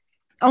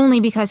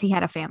only because he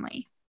had a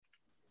family.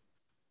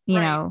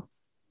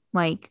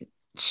 Like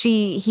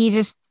he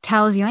just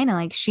tells Yelena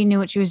like she knew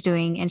what she was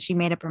doing and she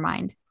made up her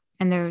mind.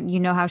 And there,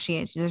 how she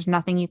is. There's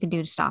nothing you can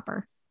do to stop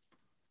her.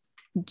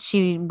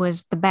 She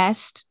was the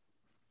best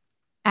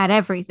at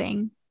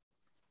everything.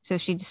 So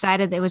she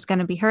decided it was going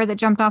to be her that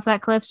jumped off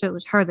that cliff. So it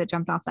was her that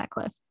jumped off that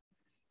cliff.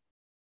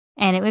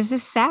 And it was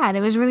just sad.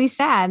 It was really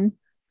sad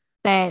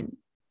that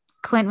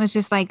Clint was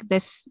just like,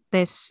 this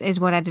is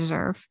what I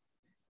deserve.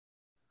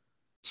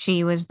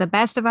 She was the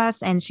best of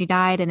us and she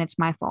died and it's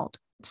my fault.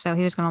 So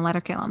he was going to let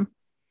her kill him.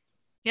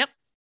 Yep.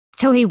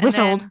 Till he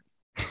whistled.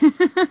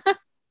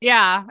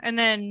 Yeah. And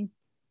then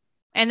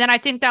I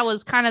think that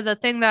was kind of the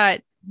thing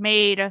that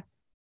made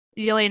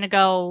Yelena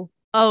go,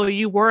 oh,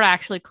 you were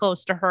actually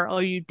close to her. Oh,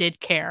 you did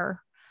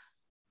care.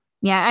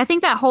 Yeah, I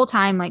think that whole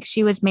time, like,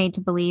 she was made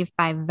to believe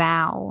by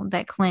Val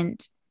that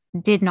Clint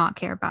did not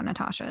care about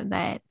Natasha,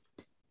 that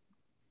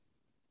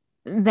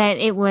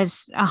it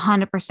was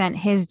 100%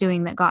 his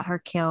doing that got her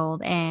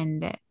killed,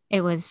 and it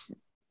was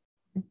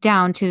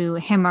down to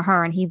him or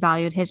her, and he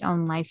valued his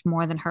own life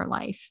more than her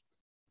life.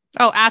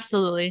 Oh,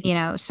 absolutely.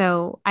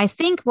 So I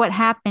think what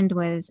happened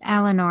was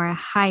Eleanor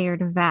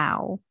hired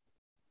Val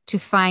to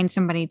find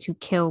somebody to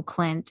kill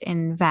Clint,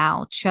 and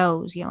Val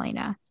chose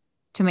Yelena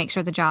to make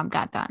sure the job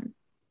got done.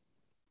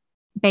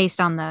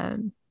 Based on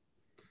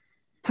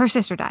her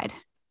sister died.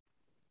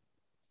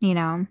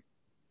 Yeah.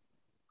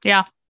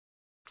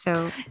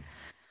 So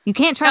you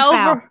can't trust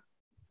Val.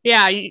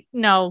 Yeah,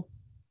 no.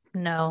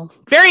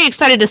 Very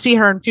excited to see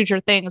her in future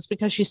things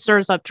because she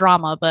stirs up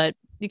drama, but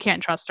you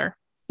can't trust her.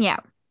 Yeah.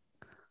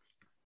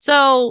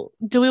 So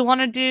do we want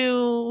to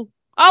do...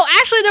 Oh,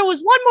 actually, there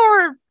was one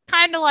more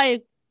kind of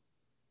like...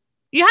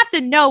 You have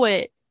to know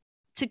it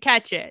to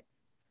catch it.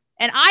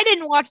 And I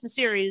didn't watch the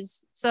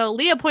series, so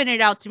Leah pointed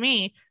it out to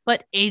me,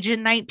 but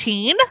Agent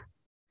 19?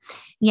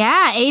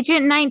 Yeah,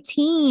 Agent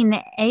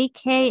 19,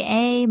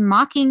 a.k.a.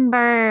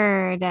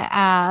 Mockingbird.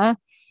 That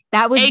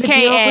was AKA, the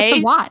deal with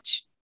the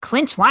watch.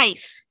 Clint's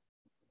wife.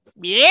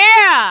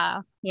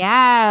 Yeah.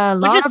 Yeah,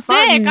 Laura Which is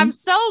Barton. Sick. I'm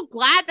so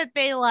glad that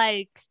they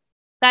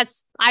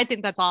I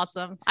think that's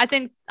awesome. I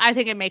think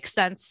it makes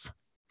sense.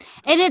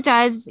 And it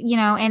does,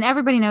 and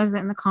everybody knows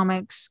that in the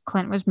comics,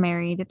 Clint was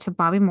married to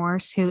Bobby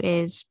Morse, who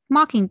is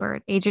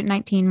Mockingbird, Agent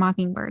 19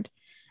 Mockingbird.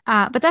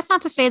 But that's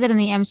not to say that in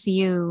the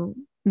MCU,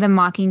 the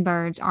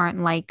Mockingbirds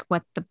aren't like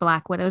what the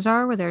Black Widows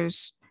are, where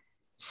there's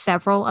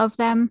several of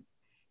them,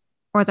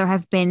 or there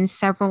have been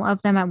several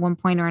of them at one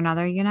point or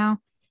another,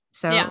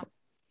 So yeah.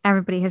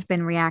 Everybody has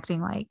been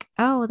reacting like,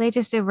 oh, they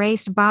just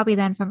erased Bobby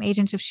then from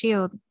Agents of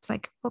S.H.I.E.L.D. It's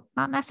like, well,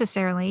 not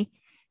necessarily.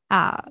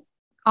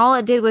 All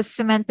it did was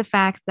cement the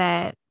fact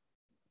that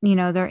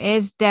there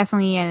is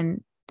definitely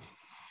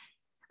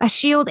a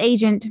shield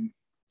agent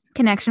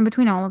connection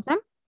between all of them.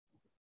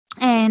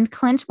 And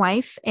Clint's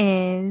wife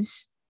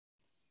is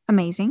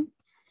amazing,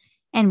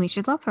 and we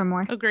should love her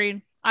more.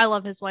 Agreed. I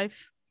love his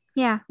wife.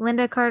 Yeah,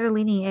 Linda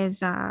Cardellini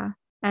is a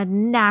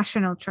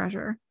national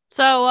treasure.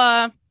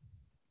 So,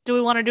 do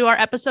we want to do our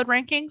episode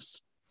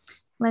rankings?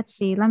 Let's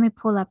see. Let me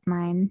pull up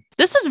mine.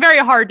 This was very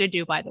hard to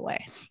do, by the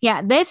way.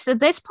 Yeah,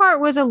 this part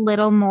was a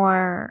little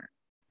more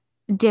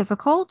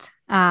difficult.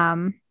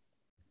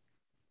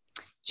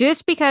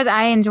 Just because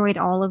I enjoyed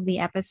all of the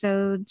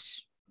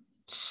episodes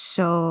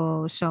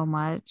so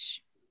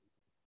much.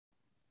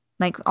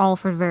 Like all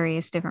for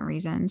various different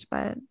reasons,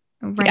 but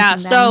yeah,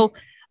 so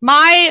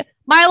my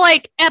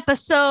like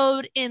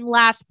episode in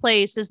last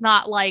place is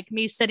not like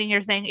me sitting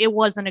here saying it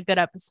wasn't a good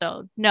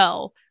episode.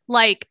 No,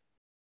 like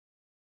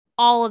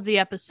all of the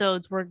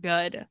episodes were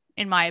good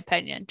in my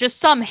opinion. Just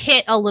some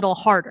hit a little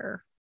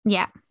harder.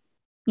 Yeah.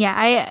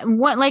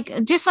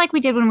 Just like we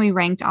did when we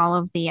ranked all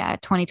of the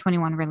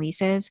 2021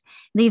 releases,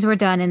 these were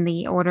done in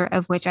the order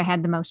of which I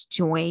had the most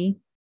joy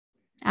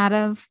out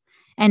of,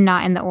 and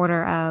not in the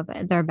order of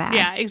their bad.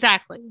 Yeah,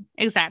 exactly.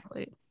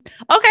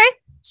 Okay,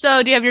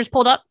 so do you have yours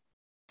pulled up?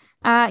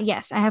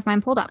 Yes, I have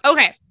mine pulled up.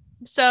 Okay,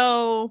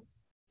 so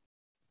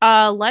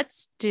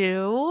let's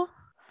do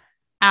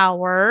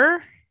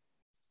our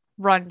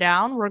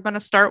rundown. We're going to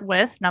start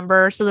with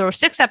so there were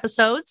 6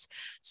 episodes.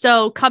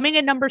 So coming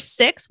in number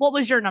 6, what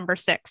was your number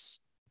 6?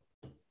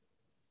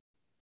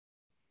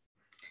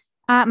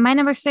 My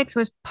number 6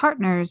 was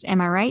Partners,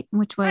 am I right?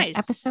 Which was nice.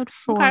 episode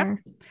 4.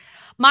 Okay.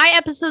 My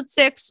episode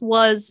 6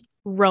 was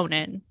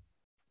Ronin.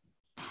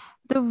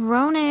 The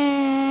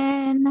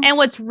Ronin. And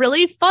what's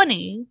really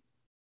funny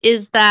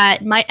is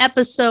that my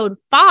episode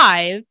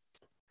 5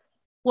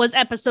 was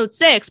episode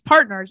 6,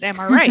 Partners, am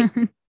I right?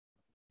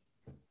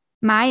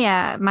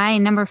 My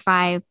number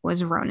 5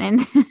 was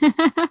Ronin.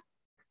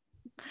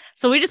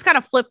 So we just kind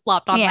of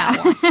flip-flopped on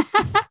that one.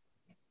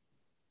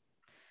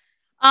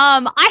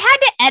 I had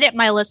to edit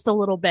my list a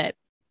little bit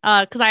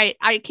because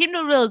I came to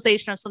a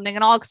realization of something,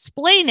 and I'll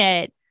explain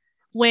it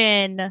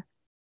when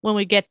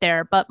we get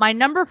there. But my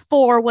number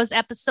 4 was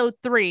episode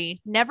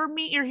 3, Never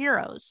Meet Your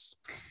Heroes.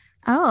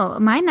 Oh,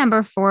 my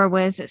number 4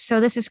 was So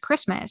This Is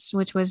Christmas,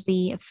 which was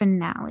the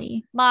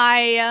finale.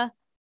 My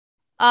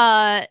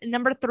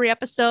number 3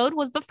 episode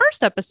was the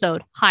first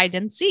episode, Hide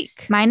and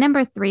Seek. My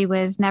number 3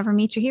 was Never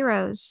Meet Your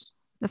Heroes,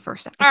 the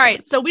first episode. All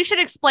right, so we should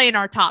explain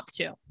our top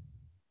 2.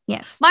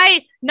 Yes.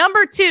 My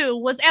number 2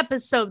 was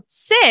episode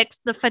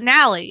 6, the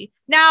finale.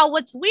 Now,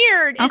 what's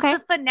weird is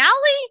the finale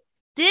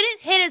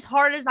didn't hit as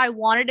hard as I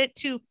wanted it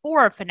to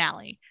for a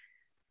finale.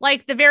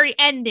 Like the very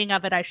ending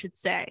of it, I should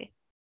say.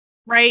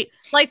 Right?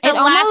 Like the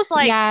last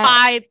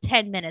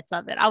 5-10 minutes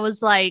of it. I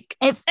was like,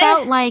 it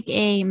felt like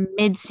a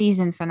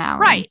mid-season finale.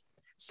 Right.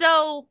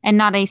 So, and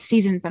not a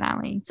season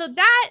finale. So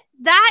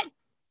that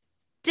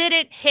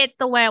didn't hit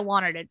the way I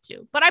wanted it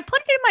to. But I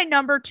put it in my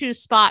number 2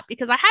 spot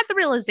because I had the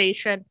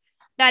realization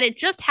that it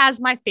just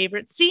has my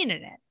favorite scene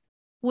in it.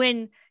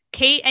 When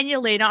Kate and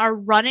Yelena are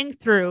running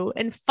through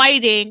and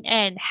fighting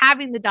and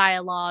having the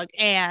dialogue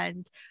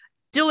and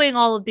doing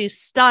all of these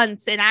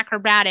stunts and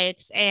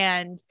acrobatics,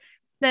 and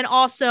then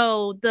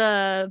also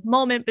the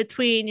moment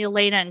between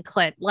Yelena and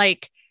Clint.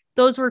 Like,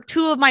 those were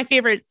 2 of my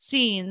favorite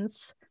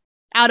scenes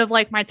out of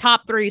like my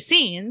top 3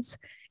 scenes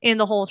in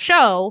the whole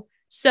show.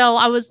 So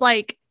I was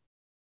like,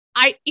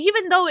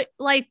 even though it,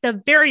 like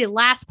the very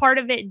last part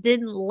of it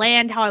didn't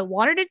land how I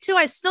wanted it to,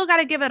 I still got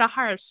to give it a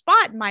higher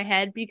spot in my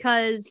head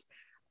because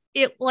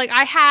it, like,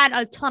 I had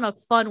a ton of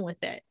fun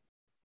with it.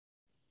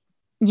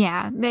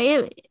 Yeah,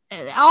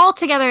 all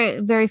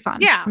together very fun.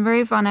 Yeah,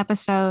 very fun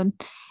episode.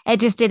 It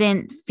just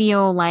didn't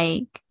feel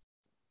like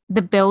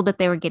the build that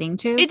they were getting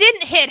to. It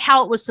didn't hit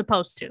how it was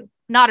supposed to.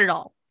 Not at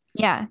all.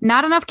 Yeah,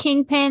 not enough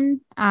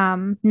Kingpin.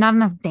 Not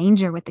enough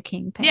danger with the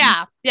Kingpin.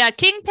 Yeah.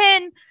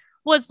 Kingpin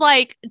was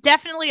like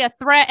definitely a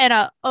threat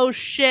and oh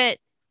shit,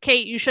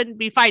 Kate, you shouldn't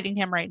be fighting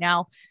him right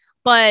now.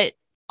 But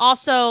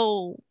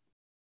also,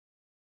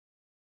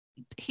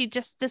 he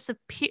just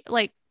disappeared.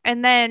 Like,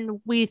 and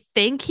then we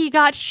think he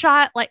got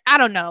shot. Like, I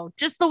don't know.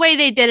 Just the way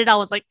they did it, I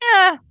was like,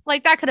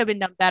 like that could have been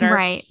done better.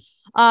 Right.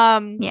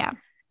 Yeah.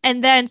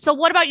 And then, so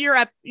what about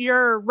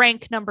your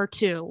rank number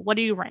 2? What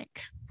do you rank?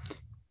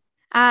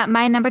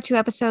 My number 2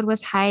 episode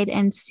was Hide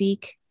and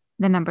Seek,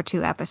 the number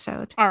 2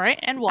 episode. All right.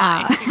 And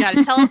why? You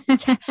gotta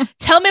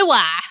tell me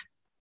why.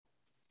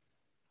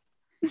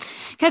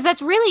 Because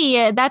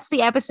that's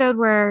the episode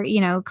where,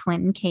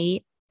 Clint and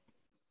Kate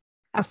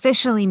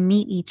officially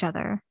meet each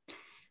other.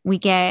 We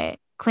get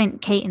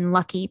Clint, Kate, and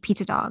Lucky,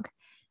 Pizza Dog,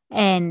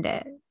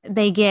 and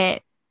they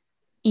get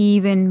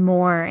even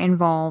more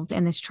involved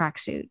in this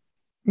tracksuit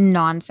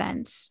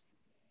nonsense.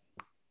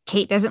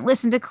 Kate doesn't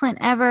listen to Clint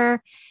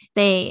ever.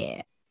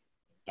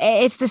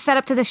 It's the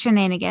setup to the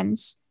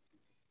shenanigans,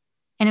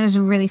 and it was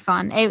really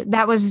fun.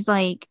 That was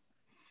like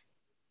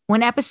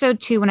when episode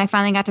 2, when I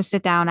finally got to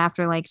sit down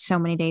after like so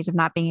many days of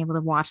not being able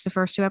to watch the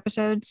first 2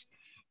 episodes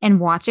and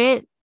watch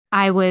it,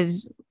 I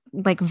was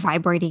like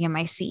vibrating in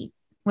my seat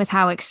with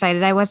how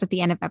excited I was at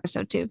the end of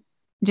episode 2.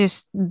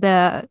 Just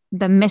the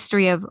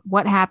mystery of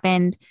what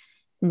happened,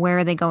 where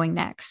are they going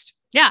next?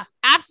 Yeah,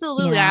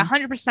 absolutely. You know? I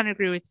 100%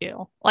 agree with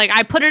you. Like,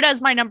 I put it as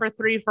my number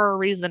 3 for a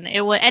reason.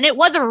 It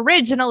was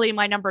originally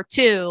my number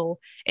 2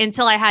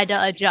 until I had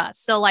to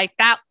adjust. So like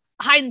that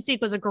hide and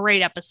seek was a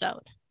great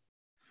episode.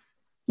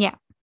 Yeah.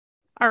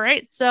 All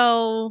right.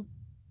 So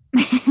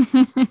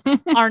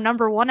our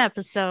number 1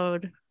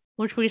 episode,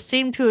 which we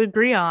seem to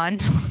agree on.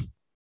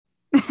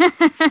 How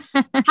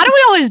do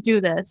we always do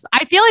this?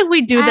 I feel like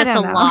we do this a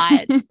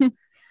lot.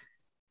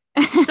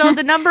 So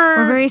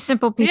we're very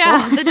simple people.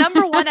 Yeah, the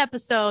number 1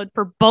 episode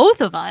for both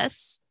of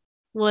us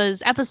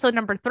was episode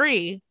number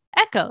 3,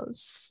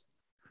 Echoes.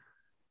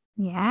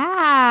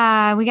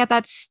 Yeah, we got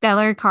that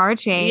stellar car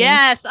chase.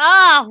 Yes.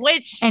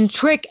 And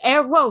trick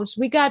arrows.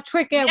 We got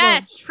trick arrows.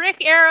 Yes,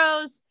 trick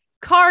arrows,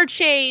 car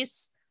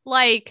chase,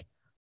 like,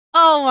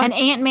 oh, an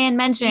Ant-Man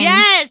mention.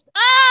 Yes.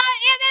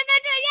 Ant-Man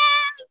mention.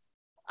 Yes.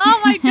 Oh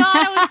my god,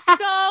 I was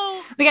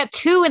so. We got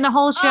 2 in the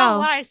whole show.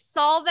 When I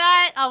saw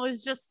that, I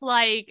was just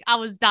like, I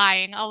was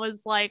dying. I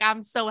was like,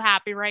 I'm so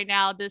happy right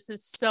now. This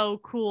is so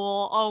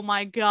cool. Oh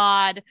my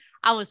god,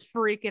 I was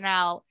freaking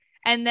out.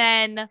 And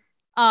then,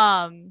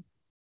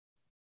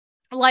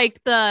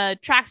 like the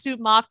tracksuit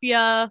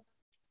mafia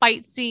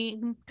fight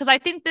scene, because I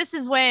think this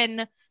is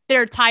when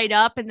they're tied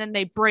up and then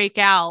they break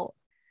out.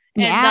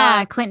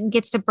 And, Clinton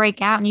gets to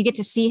break out, and you get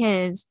to see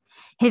his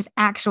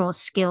actual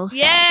skill set.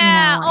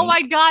 Yeah. Oh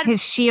my god.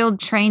 His shield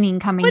training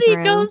coming when through.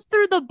 He goes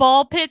through the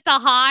ball pit to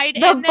hide.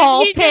 The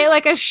ball pit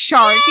like a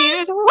shark. Yeah, he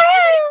just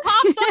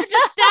pops up and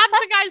just stabs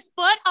the guy's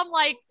foot. I'm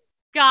like,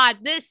 God,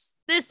 this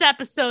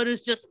episode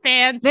is just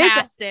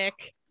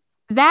fantastic.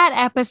 That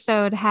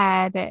episode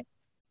had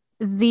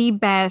the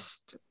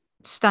best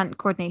stunt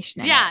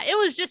coordination in it. It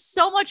was just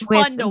so much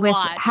fun to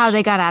watch. How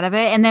they got out of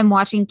it, and then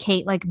watching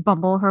Kate like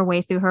bumble her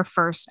way through her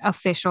first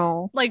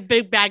official like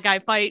big bad guy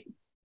fight.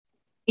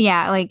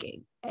 Yeah, like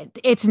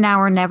it's now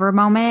or never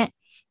moment,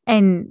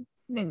 and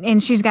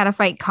she's got to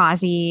fight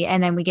Kazi,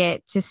 and then we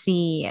get to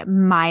see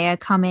Maya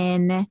come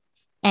in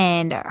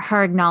and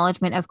her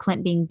acknowledgement of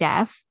Clint being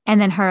deaf, and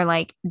then her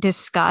like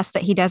disgust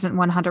that he doesn't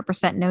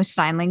 100% know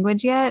sign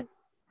language yet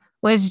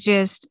was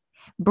just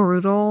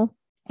brutal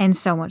and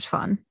so much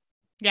fun.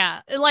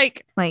 Yeah,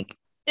 like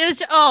it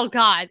was. Oh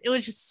god, it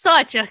was just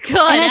such a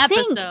good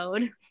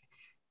episode.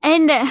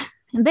 And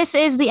this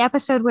is the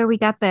episode where we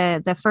got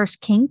the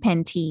first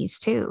Kingpin tease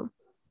too.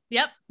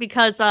 Yep,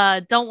 because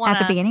don't want at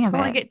the beginning of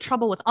it get in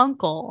trouble with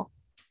Uncle.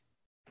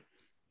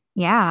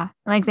 Yeah,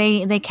 like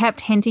they kept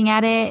hinting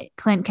at it.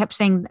 Clint kept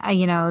saying,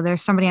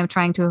 there's somebody I'm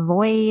trying to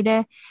avoid.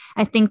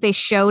 I think they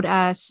showed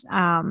us.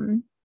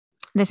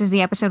 This is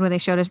the episode where they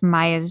showed us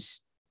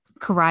Maya's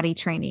karate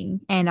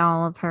training and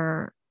all of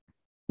her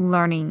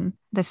learning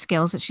the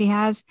skills that she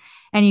has,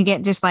 and you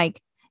get just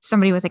like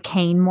somebody with a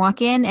cane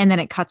walk in, and then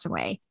it cuts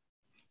away.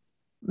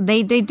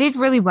 They did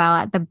really well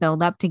at the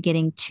build up to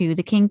getting to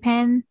the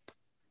Kingpin.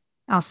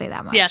 I'll say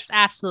that much. Yes,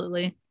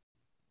 absolutely.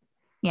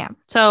 Yeah.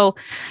 So,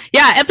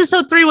 yeah,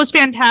 episode 3 was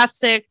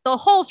fantastic. The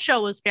whole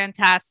show was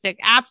fantastic.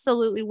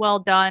 Absolutely well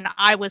done.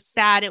 I was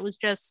sad it was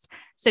just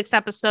 6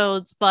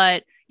 episodes,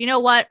 but you know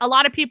what? A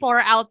lot of people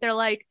are out there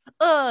like,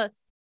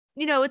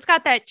 it's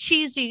got that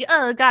cheesy,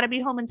 gotta be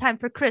home in time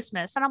for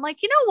Christmas. And I'm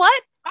like, you know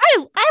what? I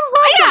love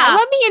that.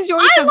 Let me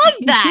enjoy something. I love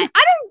that.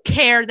 I don't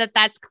care that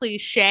that's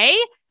cliche.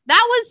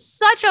 That was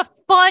such a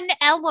fun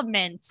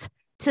element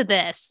to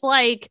this.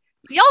 Like,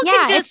 y'all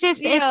can just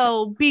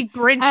be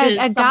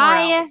Grinches a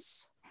guy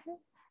else.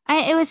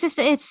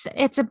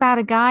 It's about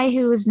a guy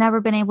who has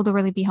never been able to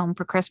really be home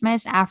for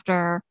Christmas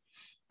after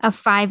a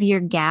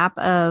 5-year gap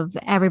of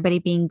everybody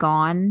being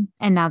gone,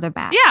 and now they're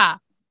back. Yeah,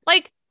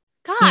 like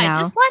God,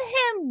 just let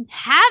him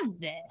have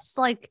this.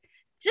 Like,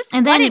 just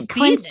and let then it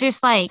Clint's be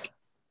just like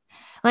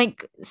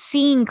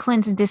seeing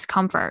Clint's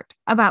discomfort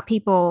about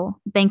people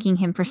thanking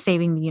him for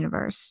saving the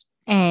universe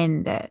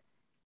and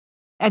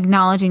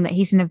acknowledging that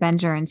he's an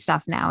Avenger and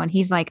stuff now. And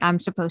he's like, I'm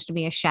supposed to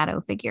be a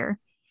shadow figure.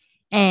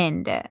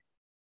 And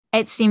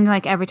it seemed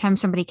like every time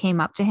somebody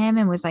came up to him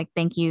and was like,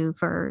 thank you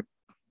for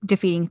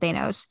defeating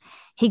Thanos,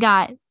 he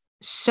got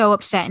so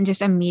upset and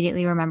just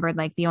immediately remembered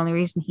like the only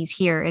reason he's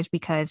here is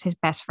because his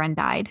best friend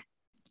died.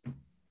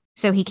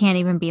 So he can't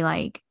even be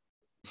like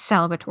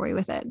celebratory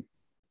with it.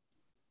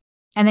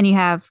 And then you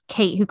have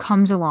Kate who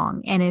comes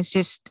along and is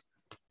just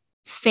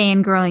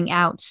fangirling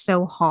out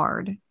so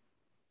hard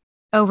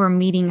over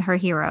meeting her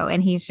hero.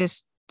 And he's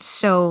just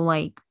so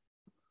like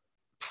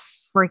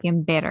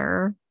freaking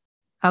bitter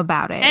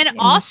about it. And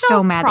also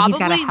so mad that he's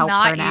got to help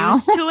her now.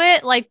 Used to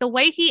it. Like the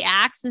way he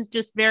acts is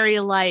just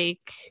very like,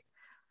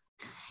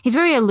 he's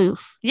very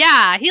aloof.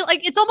 Yeah. He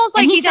like, it's almost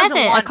like he doesn't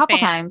says it want a couple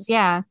fans. times.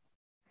 Yeah.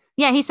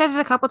 Yeah, he says it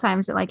a couple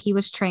times that like he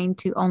was trained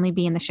to only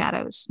be in the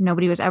shadows.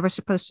 Nobody was ever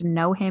supposed to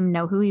know him,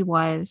 know who he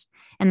was.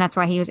 And that's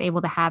why he was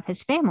able to have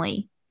his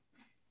family.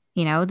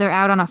 They're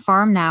out on a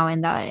farm now.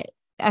 And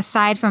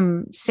aside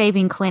from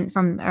saving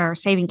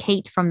saving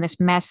Kate from this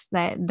mess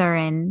that they're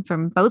in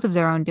from both of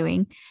their own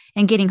doing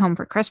and getting home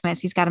for Christmas,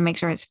 he's got to make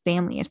sure his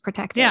family is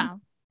protected. Yeah.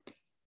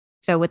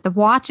 So with the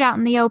watch out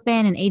in the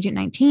open and Agent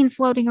 19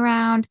 floating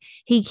around,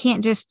 he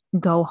can't just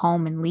go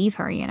home and leave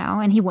her,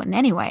 and he wouldn't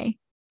anyway.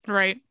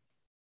 Right.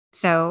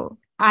 So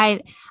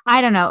I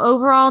don't know.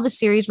 Overall, the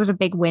series was a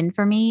big win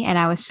for me, and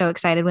I was so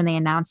excited when they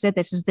announced it.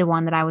 This is the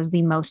one that I was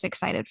the most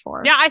excited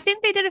for. Yeah, I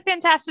think they did a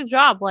fantastic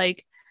job.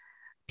 Like,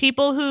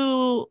 people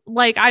who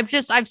like I've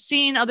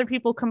seen other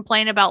people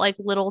complain about like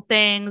little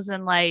things,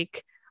 and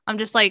like I'm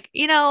just like,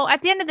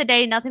 at the end of the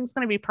day, nothing's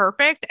gonna be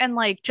perfect, and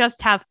like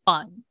just have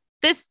fun.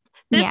 This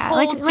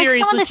whole series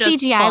like some was of the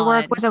just CGI fun.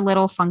 work was a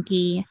little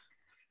funky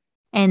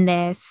in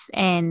this,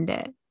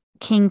 and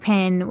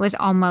Kingpin was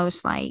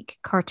almost like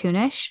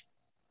cartoonish.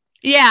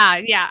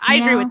 Yeah, I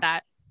agree with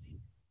that.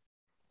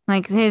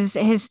 Like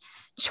his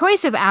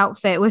choice of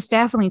outfit was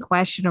definitely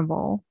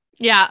questionable.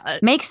 Yeah,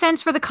 makes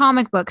sense for the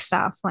comic book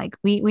stuff. Like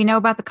we know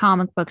about the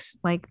comic books.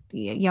 Like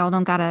y'all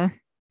don't gotta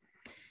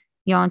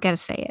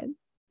say it.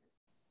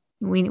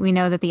 We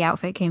know that the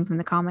outfit came from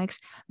the comics,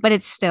 but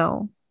it's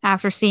still,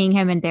 after seeing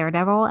him in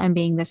Daredevil and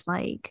being this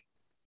like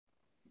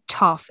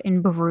tough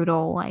and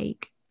brutal,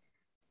 like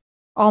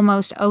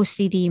almost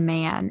OCD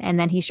man, and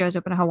then he shows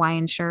up in a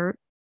Hawaiian shirt.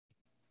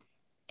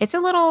 It's a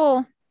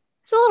little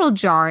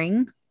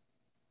jarring.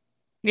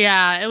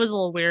 Yeah, it was a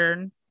little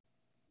weird.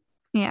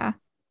 Yeah.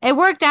 It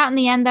worked out in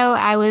the end, though.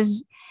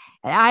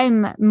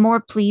 I'm more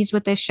pleased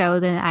with this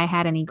show than I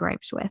had any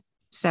gripes with.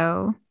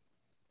 So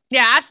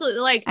yeah,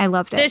 absolutely. Like, I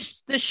loved it.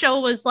 This show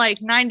was like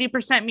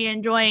 90% me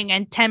enjoying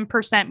and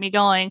 10% me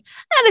going,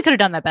 they could have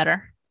done that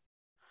better.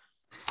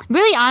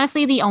 Really,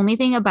 honestly, the only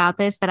thing about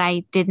this that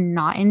I did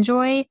not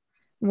enjoy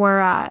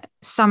were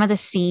some of the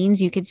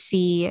scenes. You could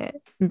see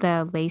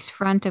the lace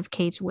front of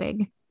Kate's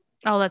wig.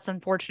 Oh, that's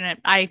unfortunate.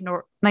 I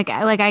ignore.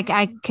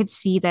 I could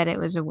see that it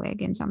was a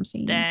wig in some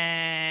scenes.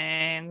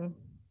 Dang.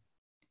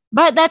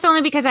 But that's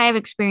only because I have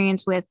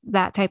experience with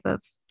that type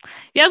of.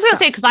 Yeah, I was gonna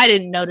say, because I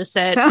didn't notice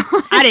it. So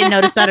I didn't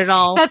notice that at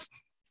all. So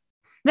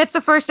that's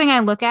the first thing I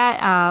look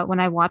at when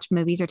I watch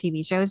movies or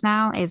TV shows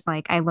now, is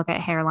like I look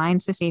at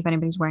hairlines to see if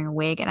anybody's wearing a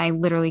wig, and I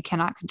literally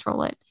cannot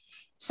control it.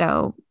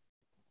 So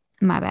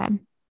my bad,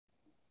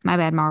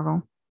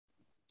 Marvel.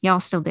 Y'all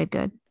still did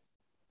good.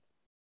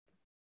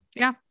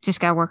 Yeah, just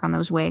gotta work on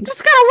those wigs.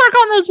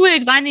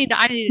 I need.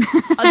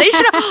 They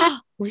should.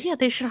 Well, yeah,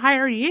 they should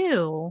hire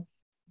you.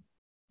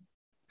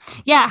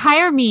 Yeah,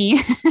 hire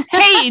me.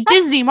 Hey,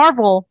 Disney,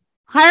 Marvel,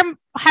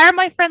 hire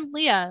my friend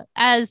Leah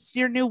as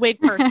your new wig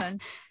person,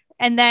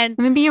 and then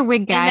I'm gonna be your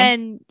wig guy. And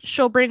then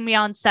she'll bring me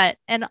on set,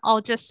 and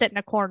I'll just sit in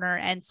a corner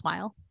and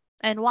smile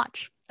and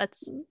watch. That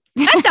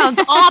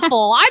sounds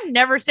awful. I'm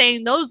never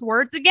saying those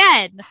words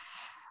again.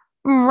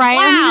 Right.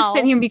 Wow. I'm just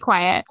sit here and be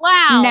quiet.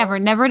 Wow. Never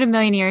in a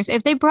million years.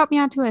 If they brought me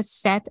onto a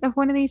set of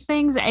one of these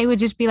things, I would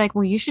just be like,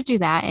 well, you should do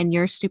that, and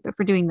you're stupid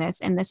for doing this,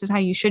 and this is how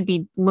you should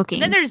be looking.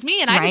 And then there's me,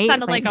 and I just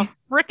sounded like a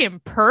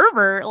freaking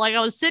pervert. Like I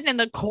was sitting in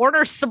the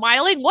corner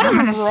smiling. What is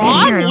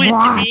wrong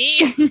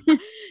with me?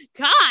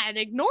 God,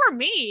 ignore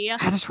me.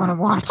 I just want to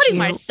watch. I'm putting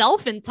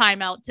myself in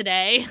timeout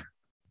today.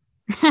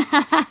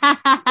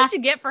 That's what you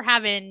get for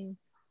having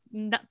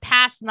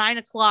past 9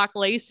 o'clock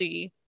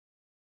Lacey.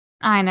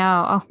 I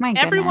know. Oh my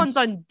goodness. Everyone's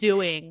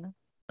undoing.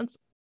 That's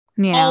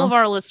all of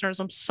our listeners.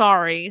 I'm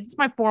sorry. It's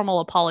my formal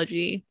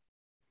apology.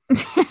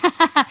 This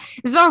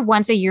is our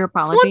once a year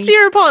apology.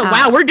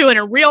 Wow, we're doing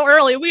it real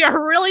early. We are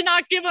really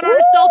not giving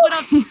ourselves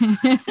enough.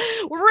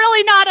 We're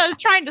really not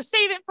trying to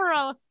save it for a.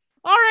 All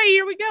right,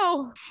 here we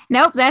go.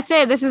 Nope, that's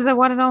it. This is the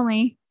one and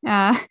only.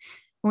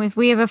 If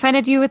we have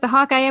offended you with the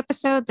Hawkeye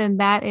episode, then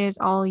that is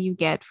all you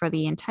get for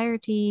the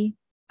entirety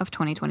of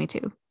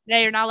 2022. Yeah,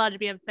 you're not allowed to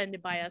be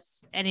offended by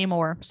us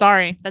anymore.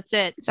 Sorry, that's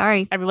it.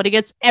 Sorry. Everybody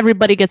gets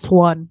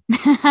one.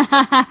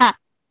 All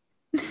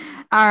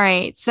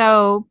right.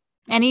 So,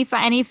 any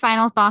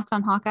final thoughts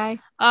on Hawkeye?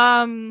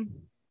 I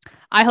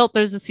hope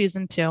there's a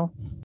season 2.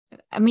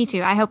 Me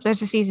too. I hope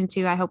there's a season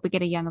 2. I hope we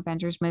get a Young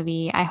Avengers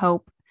movie. I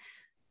hope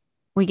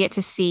we get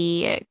to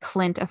see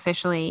Clint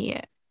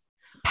officially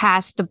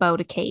pass the bow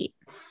to Kate.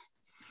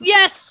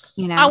 Yes.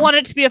 I want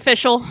it to be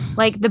official.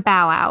 Like the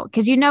bow out,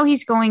 because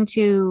he's going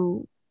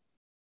to,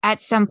 at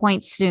some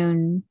point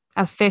soon,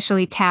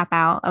 officially tap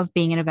out of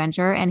being an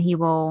Avenger, and he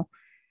will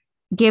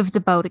give the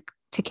bow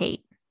to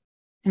Kate,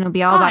 and it'll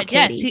be all about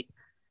Katie. Yes,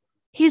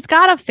 he's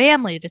got a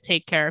family to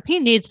take care of. He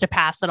needs to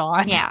pass it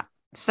on. Yeah.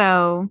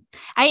 So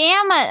I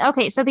am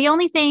okay. So the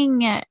only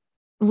thing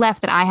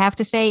left that I have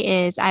to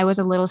say is I was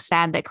a little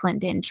sad that Clint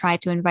didn't try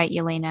to invite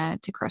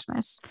Yelena to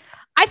Christmas.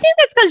 I think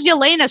that's because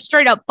Yelena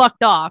straight up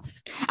fucked off.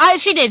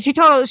 She did. She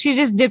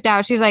just dipped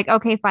out. She's like,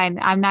 okay, fine.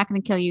 I'm not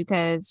going to kill you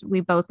because we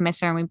both miss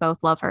her and we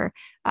both love her.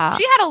 She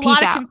had a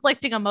lot of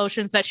conflicting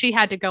emotions that she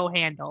had to go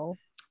handle.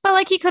 But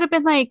like, he could have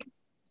been like,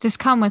 just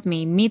come with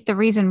me. Meet the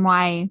reason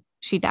why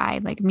she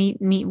died. Like meet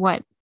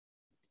what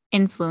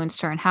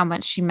influenced her and how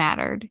much she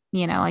mattered.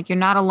 Like you're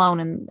not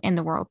alone in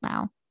the world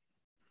now.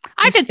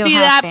 I could see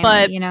that,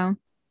 family, but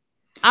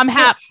I'm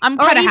happy. I'm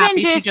kind of happy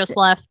she just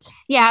left.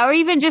 Yeah, or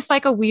even just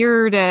like a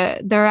weird.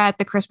 They're at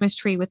the Christmas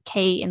tree with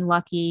Kate and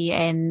Lucky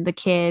and the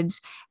kids,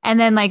 and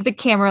then like the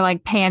camera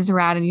like pans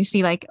around and you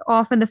see like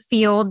off in the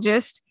field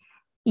just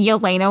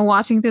Yelena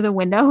watching through the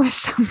window or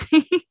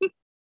something.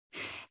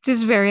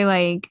 Just very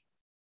like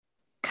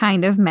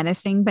kind of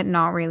menacing, but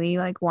not really,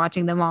 like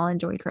watching them all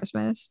enjoy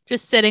Christmas.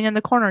 Just sitting in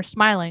the corner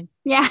smiling.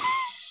 Yeah.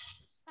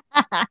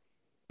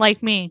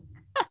 Like me.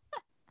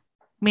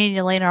 Me and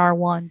Yelena are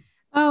one.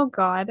 Oh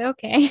God.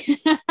 Okay.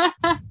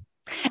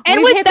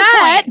 And We've with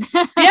that,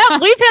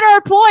 yep, we've hit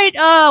our point.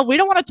 We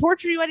don't want to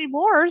torture you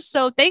anymore.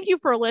 So thank you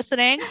for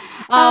listening.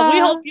 We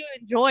hope you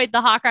enjoyed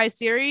the Hawkeye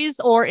series,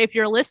 or if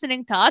you're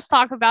listening to us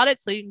talk about it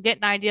so you can get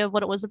an idea of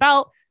what it was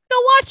about, go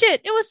watch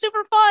it. It was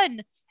super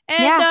fun.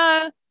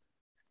 And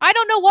I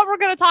don't know what we're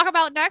going to talk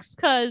about next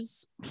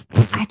because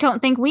I don't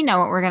think we know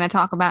what we're going to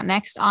talk about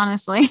next,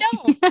 honestly.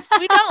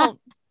 We don't.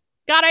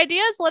 Got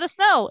ideas? Let us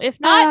know. If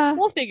not,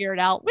 we'll figure it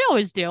out. We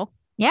always do.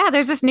 Yeah,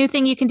 there's this new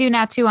thing you can do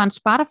now too on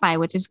Spotify,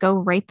 which is go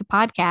rate the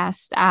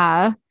podcast.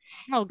 Oh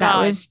God, that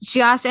was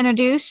just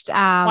introduced.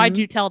 Why'd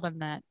you tell them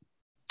that?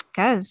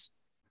 Because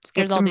let's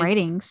get some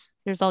ratings.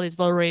 There's all these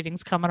low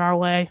ratings coming our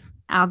way.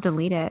 I'll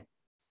delete it.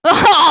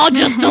 I'll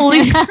just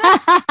delete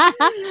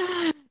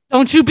it.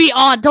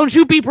 Don't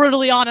you be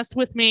brutally honest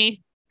with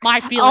me.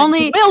 My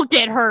feelings will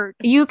get hurt.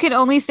 You can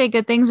only say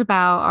good things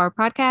about our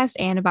podcast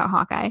and about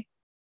Hawkeye.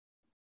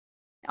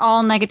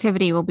 All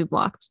negativity will be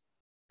blocked.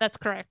 That's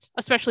correct,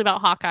 especially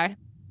about Hawkeye.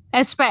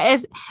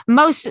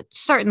 Most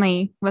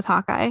certainly with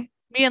Hawkeye.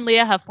 Me and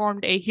Leah have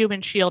formed a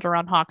human shield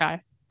around Hawkeye.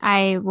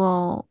 I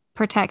will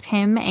protect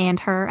him and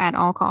her at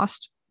all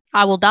cost.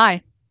 I will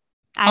die.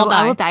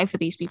 I will die for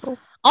these people.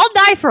 I'll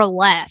die for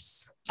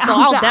less. So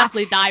I'll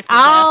definitely die for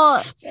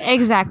less.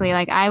 Exactly.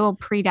 Like I will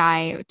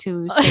pre-die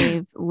to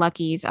save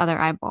Lucky's other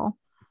eyeball.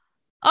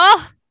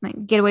 Oh,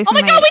 like, get away from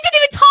God, we didn't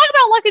even talk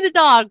about Lucky the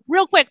dog.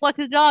 Real quick,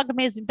 Lucky the dog,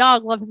 amazing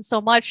dog. Love him so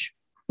much.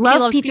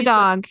 Love pizza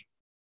dog.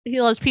 He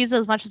loves pizza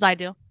as much as I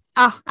do.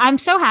 Oh, I'm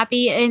so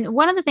happy. And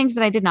one of the things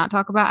that I did not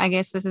talk about, I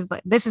guess this is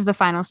the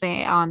final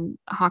say on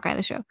Hawkeye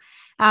the show.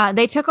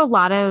 They took a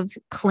lot of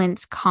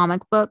Clint's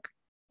comic book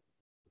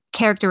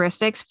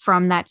characteristics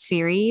from that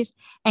series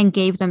and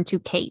gave them to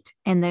Kate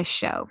in this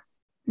show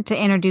to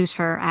introduce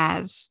her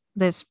as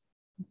this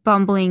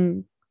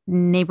bumbling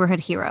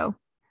neighborhood hero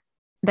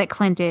that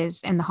Clint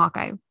is in the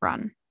Hawkeye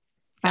run.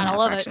 I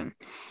love it.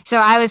 So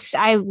I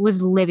was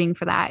living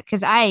for that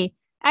because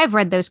I've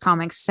read those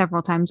comics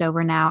several times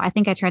over now. I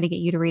think I tried to get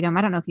you to read them.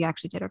 I don't know if you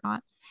actually did or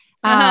not.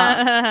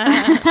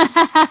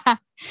 I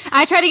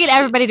try to get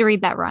everybody to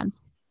read that run.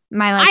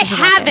 I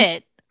have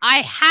it.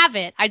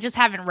 I just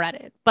haven't read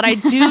it, but I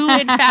do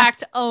in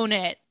fact own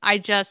it.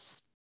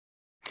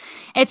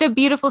 It's a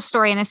beautiful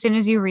story, and as soon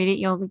as you read it,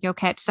 you'll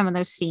catch some of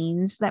those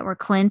scenes that were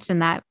Clint's in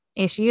that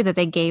issue that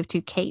they gave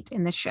to Kate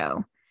in the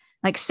show,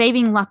 like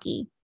saving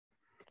Lucky.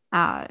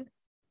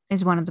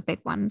 Is one of the big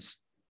ones.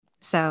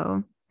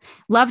 So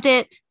loved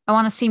it. I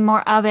want to see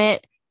more of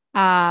it.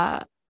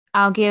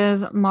 I'll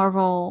give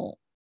Marvel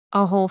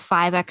a whole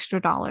 $5 extra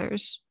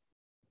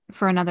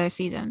for another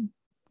season.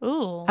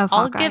 Ooh,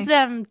 I'll give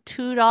them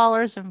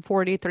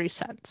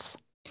 $2.43.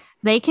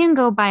 They can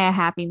go buy a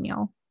Happy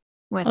Meal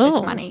with this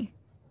money.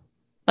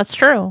 That's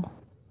true.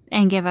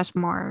 And give us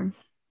more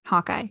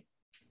Hawkeye.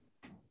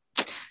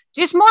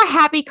 Just more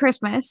Happy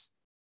Christmas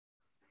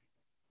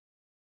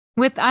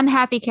with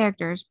unhappy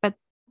characters, but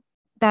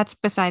that's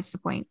besides the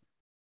point.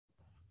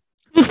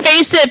 You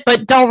face it,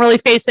 but don't really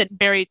face it and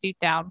bury it deep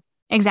down.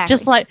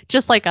 Exactly.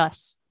 Just like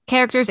us.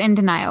 Characters in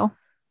denial.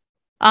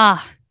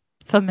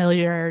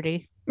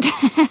 Familiarity. All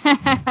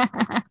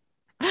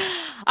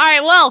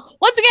right. Well,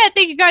 once again,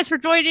 thank you guys for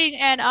joining,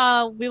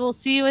 and we will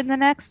see you in the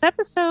next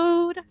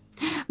episode.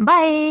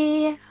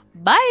 Bye.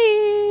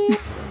 Bye.